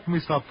back,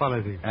 Mr.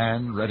 Paladin.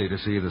 And ready to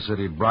see the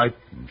city bright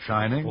and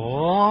shining?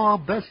 Oh,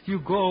 best you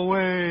go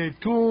away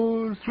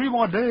 2-3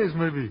 more days,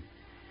 maybe.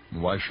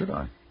 Why should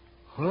I?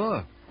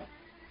 Her.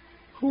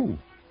 Who?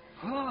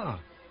 Her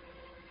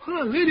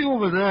lady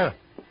over there.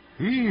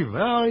 He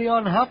very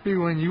unhappy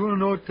when you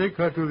no take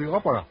her to the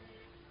opera.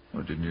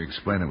 Well, didn't you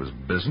explain it was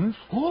business?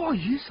 Oh,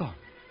 yes, sir.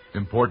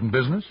 Important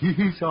business?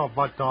 Yes, sir,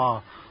 but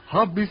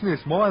her business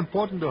more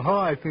important to her,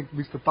 I think,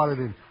 Mr.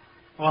 Paladin.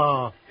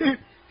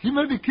 He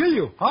maybe kill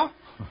you, huh?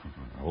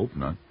 I hope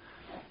not.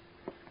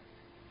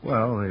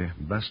 Well, the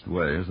best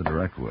way is the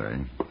direct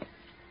way.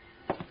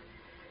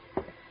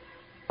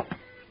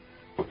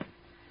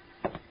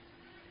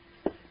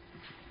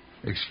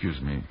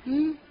 Excuse me.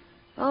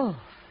 Oh.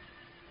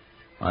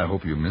 I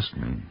hope you missed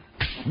me.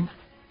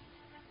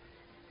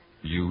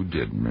 You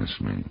did miss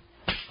me.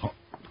 Oh.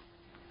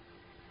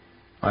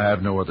 I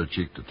have no other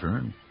cheek to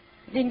turn.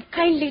 Then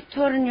kindly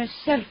turn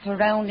yourself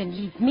around and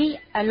leave me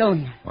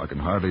alone. I can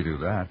hardly do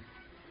that.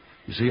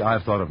 You see,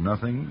 I've thought of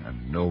nothing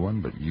and no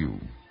one but you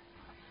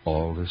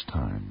all this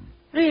time.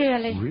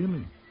 Really?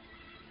 Really?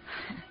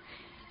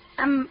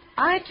 Am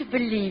I to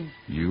believe?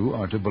 You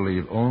are to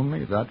believe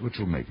only that which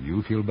will make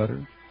you feel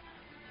better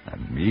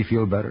and me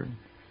feel better,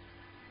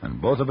 and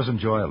both of us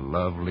enjoy a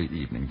lovely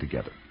evening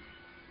together.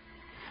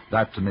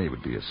 That, to me,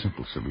 would be a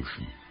simple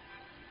solution.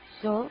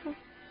 So?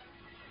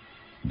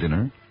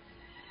 Dinner?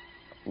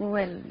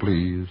 Well...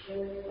 Please.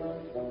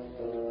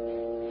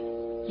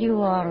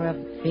 You are a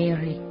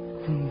very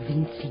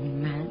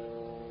convincing man.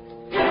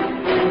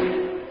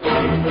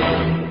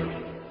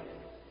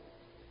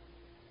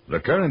 The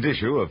current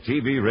issue of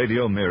TV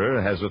Radio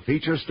Mirror has a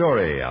feature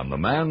story on the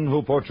man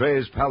who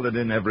portrays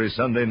Paladin every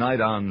Sunday night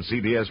on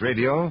CBS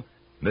Radio,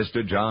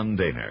 Mr. John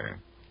Dehner.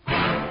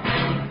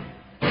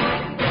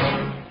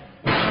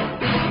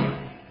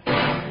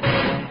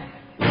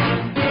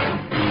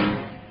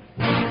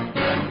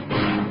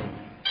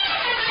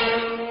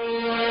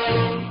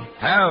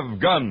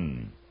 Have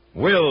Gun,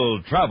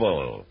 Will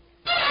Travel.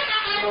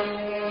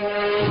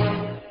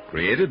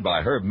 Created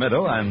by Herb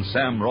Meadow and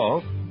Sam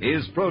Rolfe,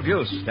 is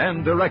produced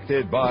and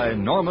directed by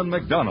Norman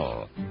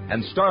McDonnell,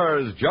 and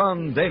stars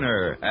John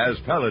Dehner as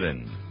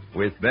Paladin,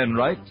 with Ben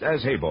Wright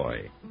as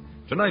Hayboy.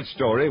 Tonight's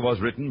story was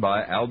written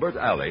by Albert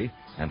Alley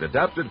and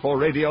adapted for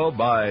radio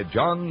by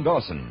John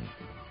Dawson.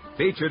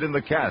 Featured in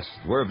the cast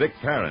were Vic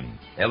Perrin,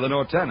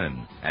 Eleanor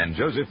Tannen, and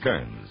Joseph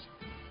Kearns.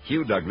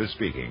 Hugh Douglas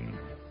speaking.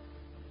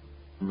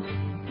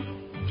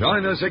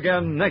 Join us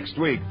again next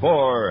week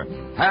for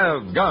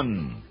Have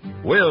Gun,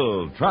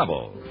 Will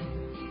Travel.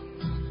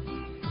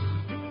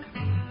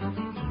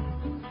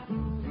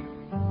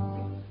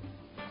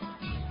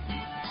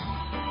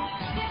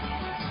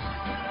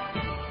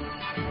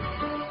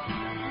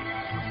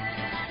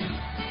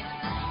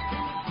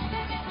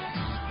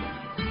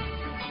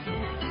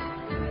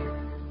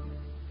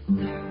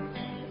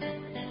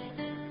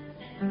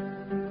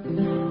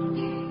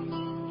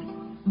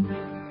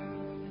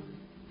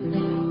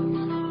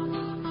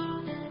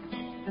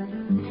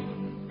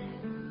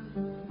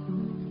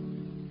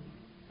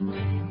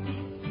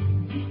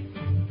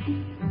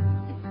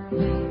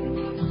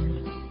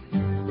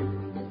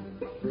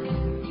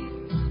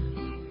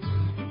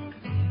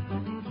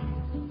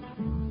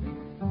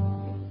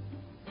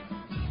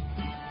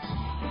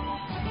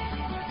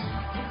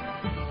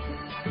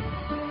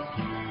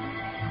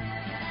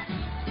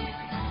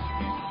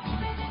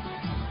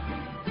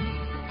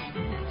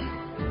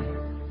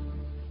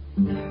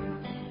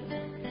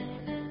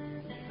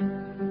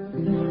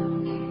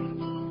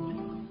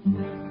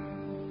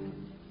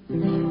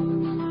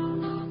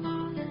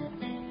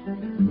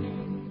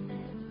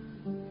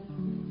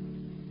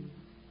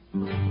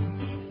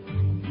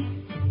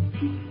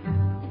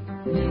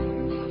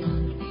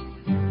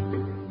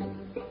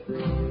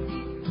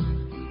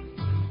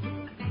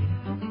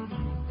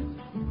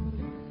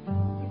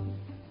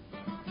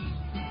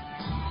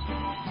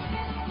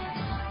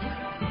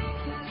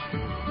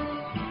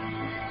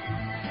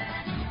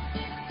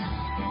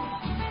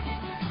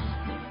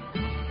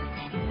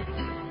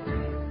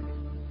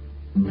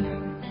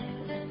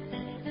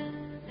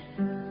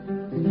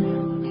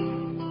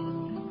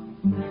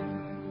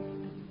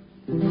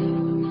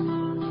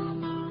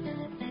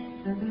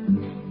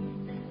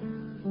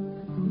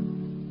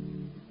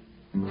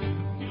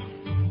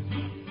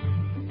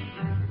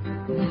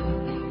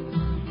 Bye.